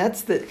 I mean,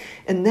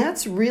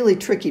 that's really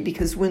tricky,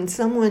 because when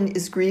someone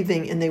is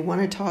grieving and they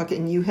want to talk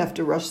and you have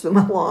to rush them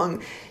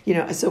along,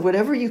 so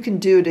whatever you can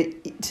do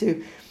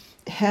to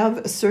have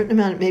a certain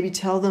amount, maybe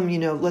tell them,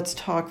 let's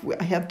talk.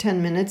 I have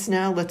 10 minutes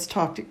now. Let's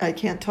talk. I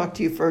can't talk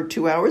to you for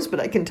 2 hours, but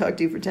I can talk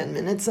to you for 10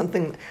 minutes.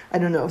 Something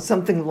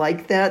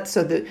like that,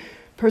 so that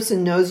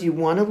person knows you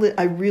want to.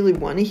 I really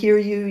want to hear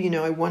you.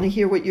 I want to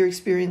hear what your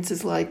experience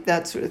is like.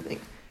 That sort of thing.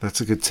 That's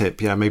a good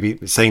tip. Yeah, maybe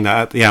saying that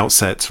at the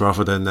outset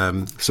rather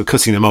than sort of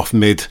cutting them off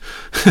mid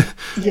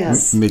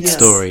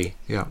story.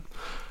 Yeah.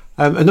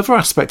 Another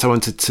aspect I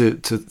wanted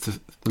to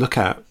look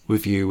at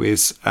with you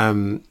is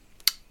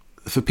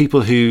for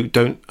people who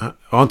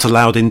aren't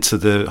allowed into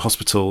the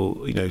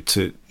hospital,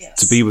 to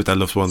be with their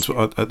loved ones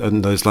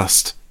in those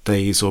last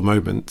days or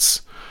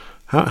moments.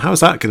 How is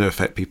that going to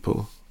affect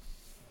people?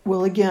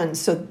 Well, again,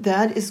 so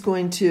that's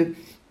going to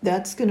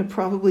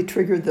probably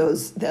trigger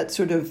that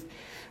sort of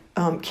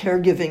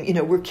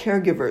caregiving. We're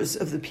caregivers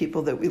of the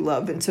people that we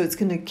love, and so it's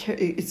going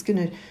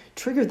to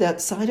trigger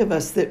that side of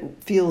us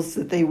that feels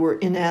that they were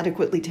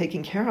inadequately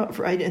taken care of,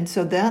 right? And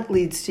so that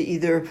leads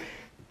to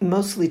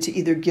mostly to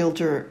either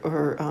guilt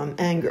or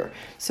anger.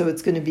 So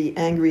it's going to be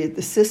angry at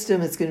the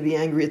system, it's going to be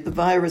angry at the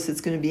virus,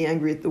 it's going to be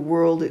angry at the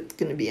world, it's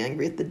going to be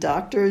angry at the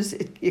doctors.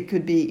 It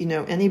could be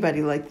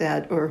anybody like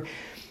that, or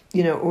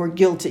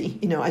guilty.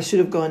 I should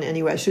have gone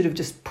anyway. I should have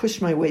just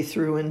pushed my way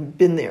through and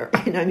been there.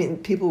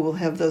 People will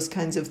have those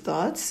kinds of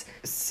thoughts.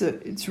 So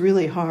it's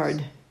really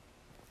hard.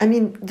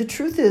 The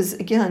truth is,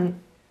 again,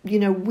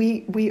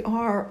 we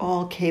are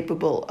all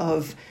capable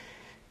of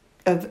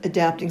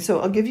adapting. So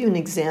I'll give you an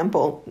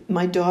example.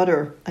 I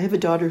have a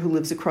daughter who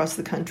lives across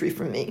the country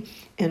from me.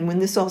 And when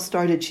this all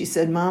started, she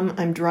said, "Mom,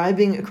 I'm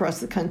driving across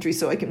the country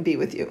so I can be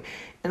with you."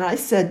 And I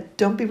said,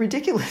 "Don't be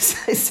ridiculous."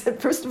 I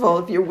said, "First of all,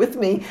 if you're with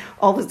me,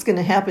 all that's going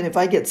to happen, if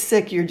I get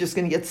sick, you're just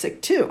going to get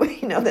sick too.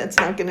 That's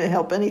not going to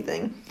help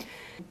anything."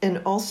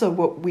 And also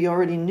what we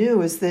already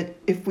knew is that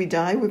if we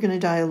die, we're going to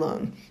die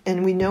alone.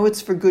 And we know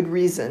it's for good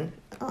reason,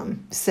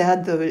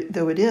 sad though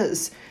it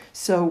is.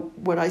 So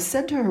what I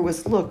said to her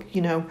was, "Look,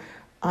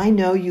 I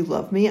know you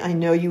love me. I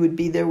know you would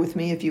be there with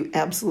me if you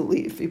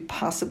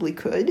possibly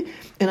could.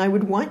 And I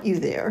would want you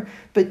there.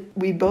 But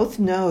we both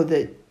know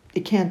that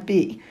it can't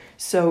be.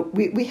 So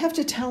we have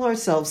to tell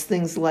ourselves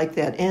things like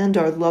that and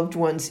our loved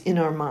ones in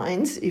our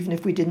minds, even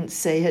if we didn't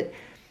say it,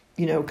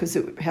 because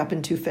it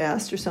happened too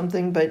fast or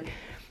something. But,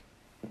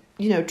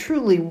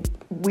 truly,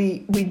 we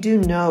do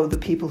know the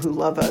people who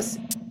love us."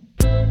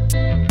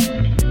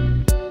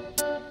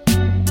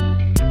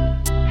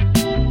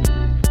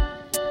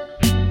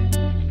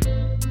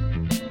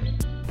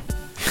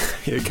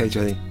 You okay,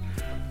 Jenny?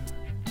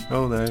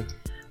 Oh, no.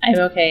 I'm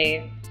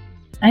okay.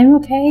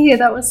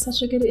 That was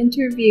such a good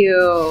interview.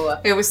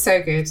 It was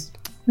so good.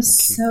 It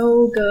was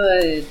so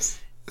good.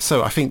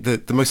 So I think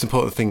that the most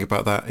important thing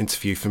about that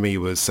interview for me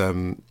was,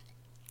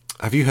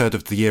 have you heard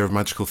of the Year of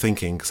Magical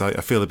Thinking? Because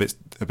I feel a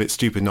bit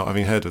stupid not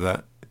having heard of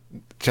that.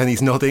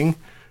 Jenny's nodding.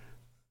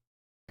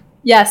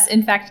 Yes,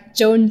 in fact,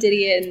 Joan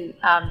Didion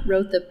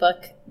wrote the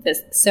book.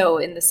 So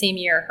in the same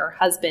year, her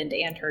husband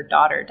and her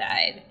daughter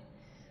died.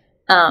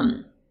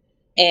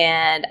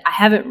 And I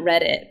haven't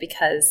read it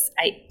because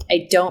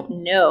I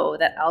don't know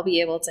that I'll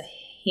be able to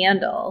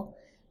handle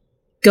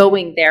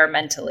going there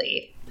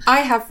mentally. I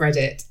have read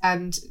it,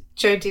 and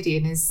Joan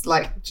Didion is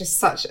just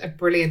such a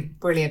brilliant,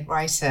 brilliant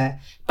writer.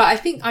 But I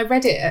think I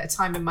read it at a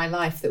time in my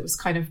life that was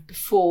kind of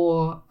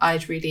before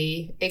I'd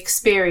really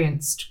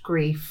experienced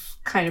grief.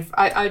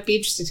 I'd be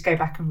interested to go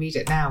back and read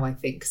it now, I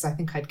think, because I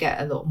think I'd get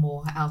a lot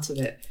more out of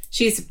it.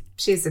 She's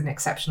an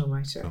exceptional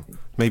writer, I think.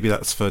 Maybe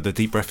that's for the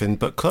Deep Breath In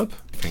book club,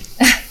 I think.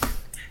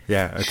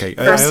 Yeah, okay.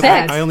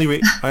 I only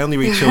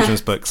read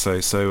children's books,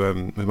 so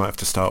we might have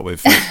to start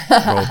with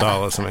Roald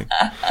Dahl or something.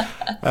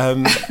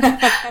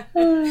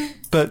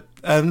 But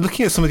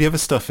looking at some of the other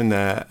stuff in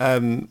there,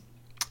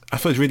 I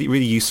thought it was really,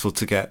 really useful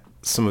to get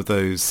some of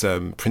those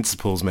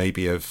principles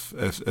maybe of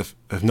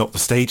not the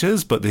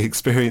stages, but the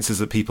experiences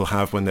that people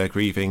have when they're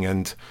grieving,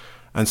 and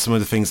some of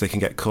the things they can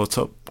get caught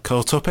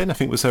up in, I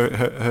think was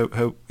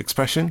her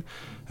expression.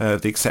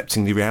 The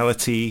accepting the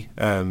reality,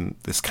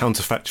 this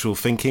counterfactual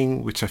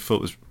thinking, which I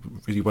thought was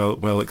really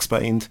well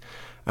explained,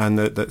 and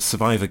that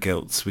survivor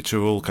guilt, which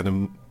are all kind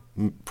of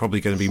probably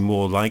going to be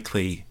more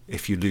likely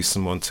if you lose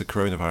someone to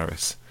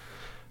coronavirus.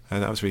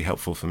 And that was really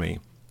helpful for me.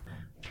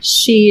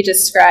 She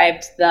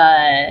described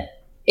the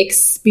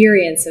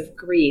experience of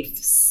grief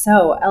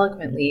so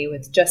eloquently,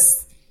 with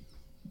just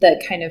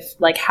the kind of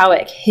like how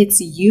it hits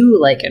you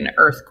like an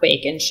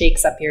earthquake and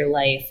shakes up your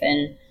life,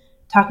 and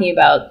talking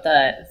about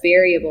the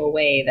variable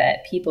way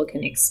that people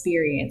can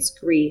experience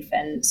grief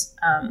and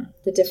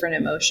the different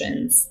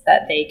emotions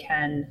that they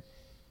can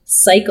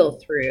cycle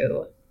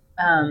through.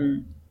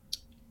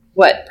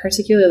 What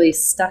particularly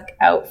stuck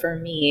out for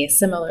me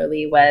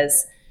similarly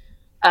was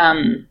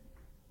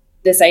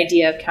this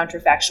idea of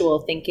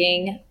counterfactual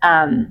thinking.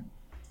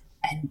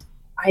 And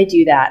I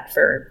do that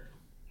for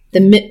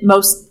the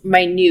most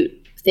minute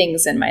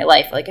things in my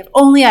life. Like, if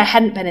only I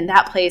hadn't been in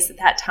that place at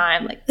that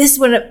time, like this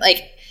would have,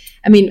 like,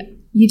 I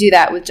mean, you do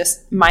that with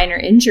just minor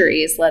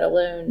injuries, let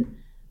alone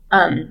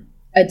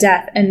a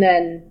death. And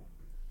then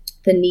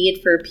the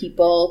need for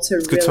people to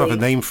it's good to have a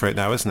name for it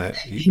now, isn't it?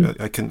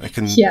 I can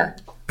yeah,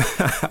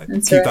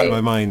 keep that in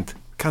my mind.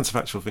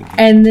 Counterfactual thinking.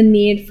 And the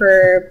need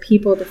for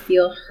people to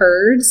feel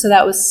heard. So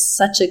that was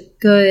such a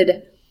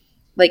good,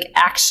 like,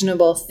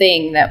 actionable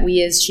thing that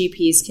we as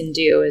GPs can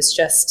do, is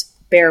just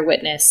bear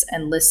witness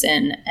and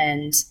listen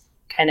and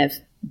kind of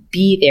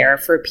be there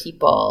for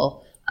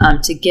people,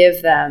 to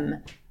give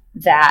them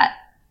that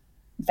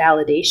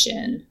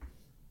validation,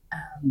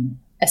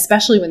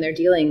 especially when they're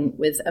dealing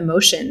with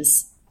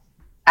emotions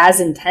as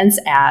intense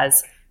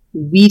as,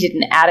 we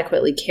didn't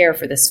adequately care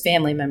for this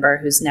family member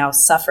who's now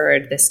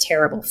suffered this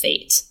terrible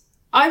fate.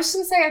 I was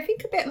going to say, I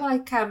think a bit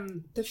like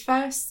the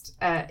first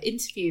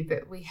interview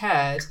that we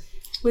heard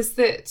was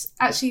that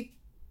actually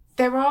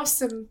there are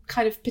some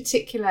kind of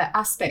particular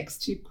aspects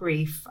to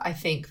grief, I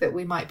think, that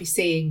we might be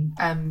seeing,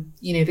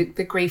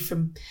 the grief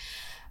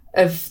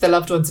of the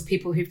loved ones of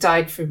people who've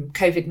died from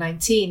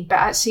COVID-19. But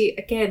actually,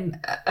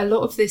 again, a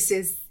lot of this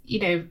is,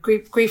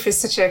 grief is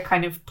such a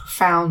kind of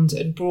profound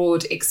and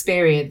broad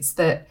experience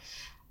that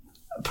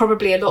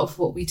probably a lot of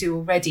what we do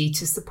already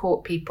to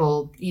support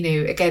people,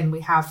 again,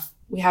 we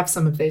have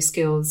some of those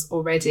skills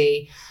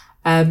already.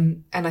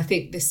 And I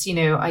think this,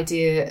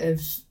 idea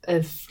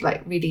of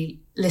like really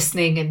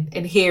listening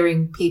and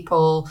hearing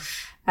people,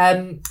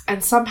 and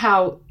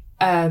somehow,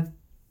 I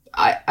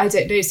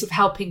don't know, sort of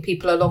helping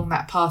people along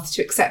that path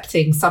to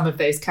accepting some of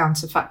those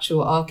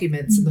counterfactual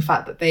arguments and the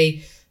fact that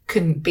they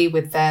couldn't be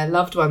with their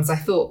loved ones. I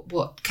thought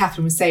what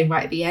Katherine was saying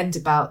right at the end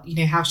about,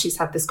 how she's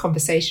had this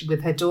conversation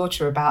with her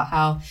daughter about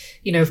how,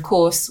 of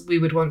course we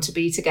would want to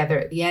be together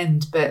at the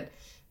end, but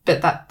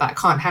that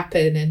can't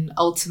happen, and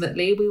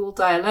ultimately we will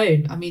die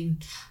alone. I mean,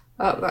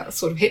 that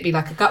sort of hit me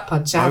like a gut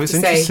punch. I was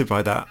interested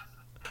by that.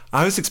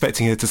 I was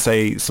expecting her to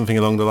say something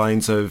along the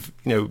lines of,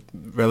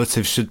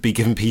 relatives should be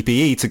given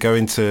PPE to go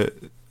into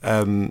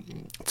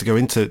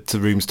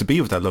rooms to be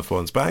with their loved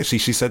ones, but actually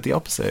she said the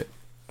opposite.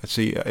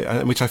 Actually,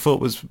 which I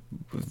thought was,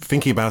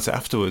 thinking about it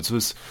afterwards,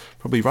 was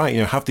probably right.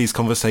 Have these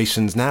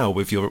conversations now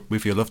with your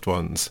loved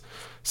ones,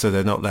 so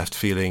they're not left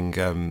feeling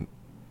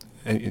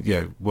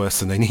worse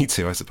than they need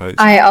to, I suppose.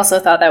 I also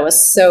thought that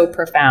was so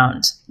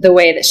profound, the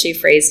way that she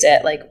phrased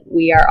it, like,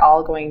 we are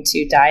all going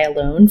to die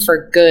alone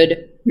for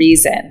good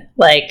reason,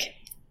 like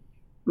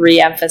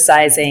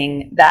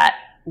re-emphasizing that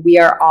we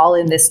are all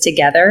in this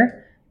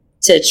together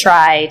to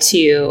try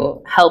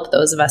to help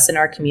those of us in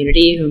our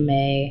community who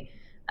may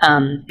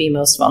be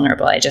most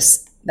vulnerable.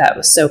 That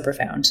was so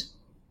profound.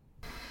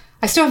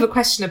 I still have a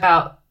question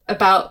about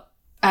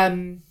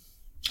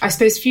I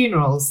suppose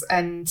funerals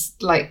and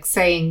like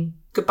saying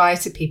goodbye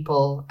to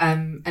people,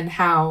 and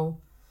how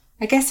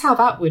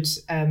that would,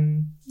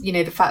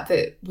 the fact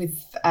that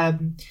with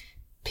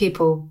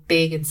people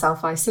being in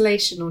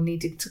self-isolation or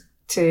needing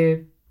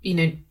to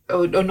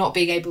or not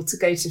being able to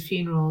go to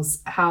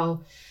funerals,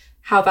 how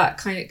that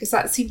kind of, because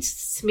that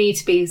seems to me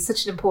to be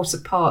such an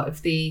important part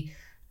of the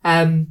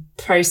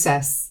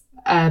process,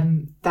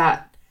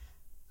 that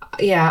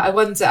I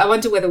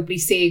wonder whether we'll be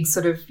seeing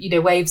sort of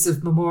waves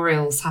of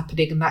memorials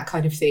happening and that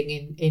kind of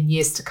thing in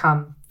years to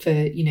come for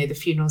the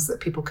funerals that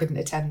people couldn't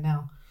attend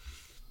now.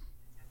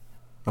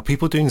 Are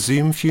people doing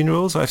Zoom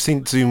funerals? I've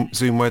seen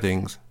Zoom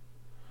weddings.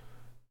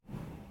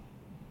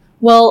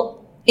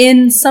 Well,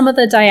 in some of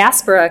the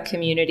diaspora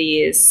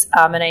communities,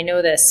 and I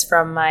know this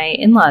from my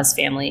in-laws'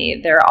 family,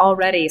 they're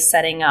already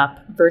setting up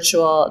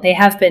they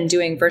have been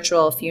doing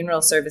virtual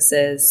funeral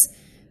services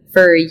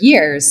for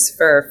years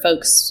for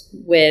folks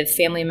with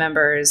family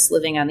members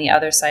living on the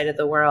other side of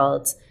the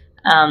world.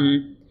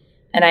 And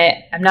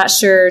I'm not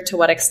sure to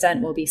what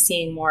extent we'll be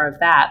seeing more of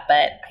that,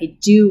 but I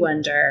do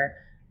wonder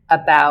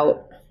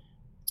about,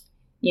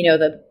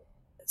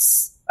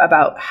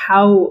 about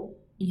how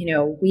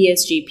we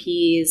as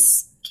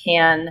GPs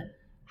can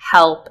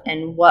help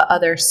and what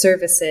other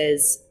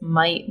services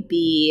might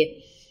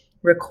be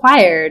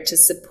required to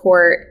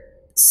support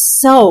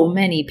so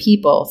many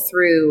people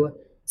through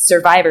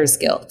survivor's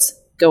guilt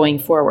going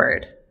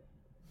forward.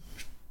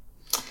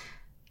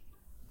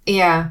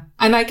 Yeah.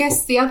 And I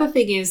guess the other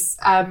thing is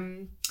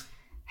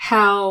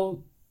how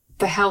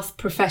the health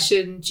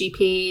profession,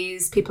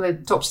 GPs, people,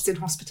 doctors in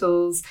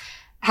hospitals,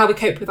 how we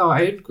cope with our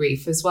own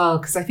grief as well.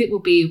 Because I think we'll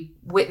be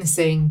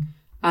witnessing,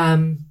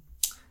 so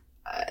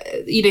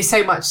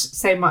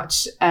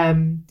much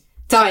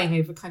dying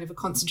over kind of a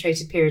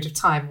concentrated period of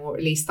time, or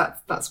at least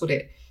that's what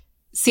it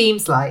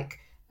seems like.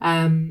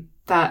 I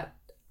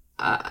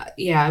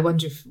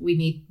wonder if we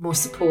need more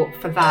support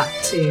for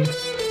that too.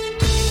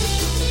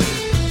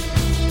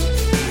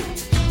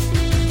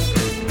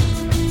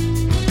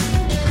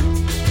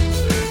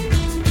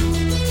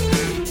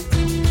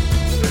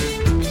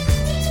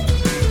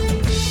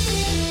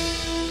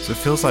 So it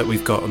feels like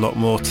we've got a lot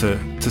more to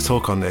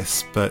talk on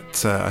this,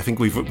 but I think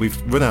we've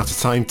run out of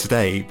time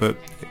today, but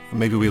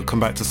maybe we'll come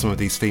back to some of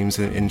these themes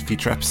in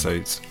future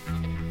episodes.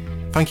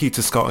 Thank you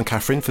to Scott and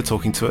Katherine for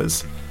talking to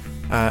us.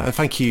 And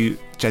thank you,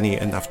 Jenny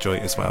and Navjoy,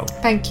 as well.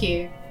 Thank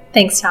you.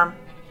 Thanks, Tom.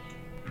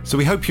 So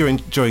we hope you're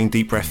enjoying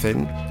Deep Breath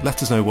In.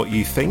 Let us know what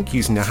you think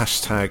using the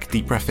hashtag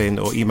Deep Breath In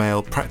or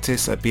email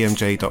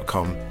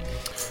practice@bmj.com.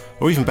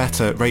 Or even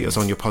better, rate us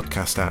on your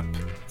podcast app.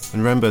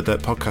 And remember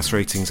that podcast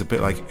ratings are a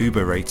bit like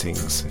Uber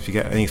ratings. If you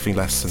get anything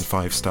less than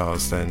 5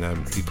 stars,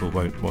 then people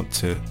won't want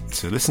to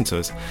listen to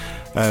us.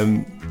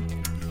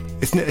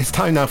 It's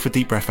time now for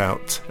Deep Breath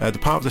Out, the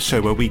part of the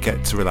show where we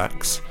get to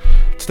relax.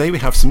 Today we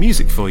have some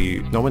music for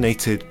you,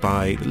 nominated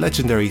by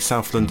legendary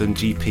South London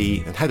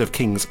GP and head of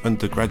King's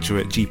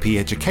undergraduate GP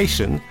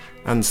education,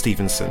 Anne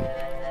Stevenson,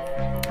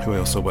 who I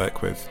also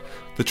work with.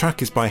 The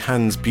track is by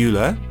Hans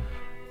Buehler,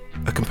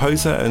 a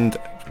composer and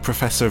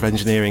professor of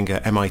engineering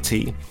at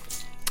MIT.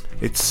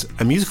 It's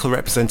a musical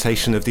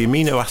representation of the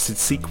amino acid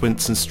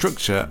sequence and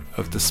structure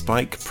of the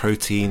spike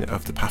protein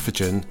of the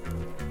pathogen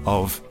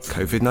of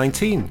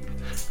COVID-19,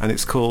 and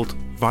it's called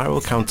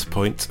Viral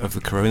Counterpoint of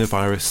the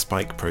Coronavirus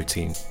Spike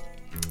Protein.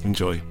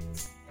 Enjoy.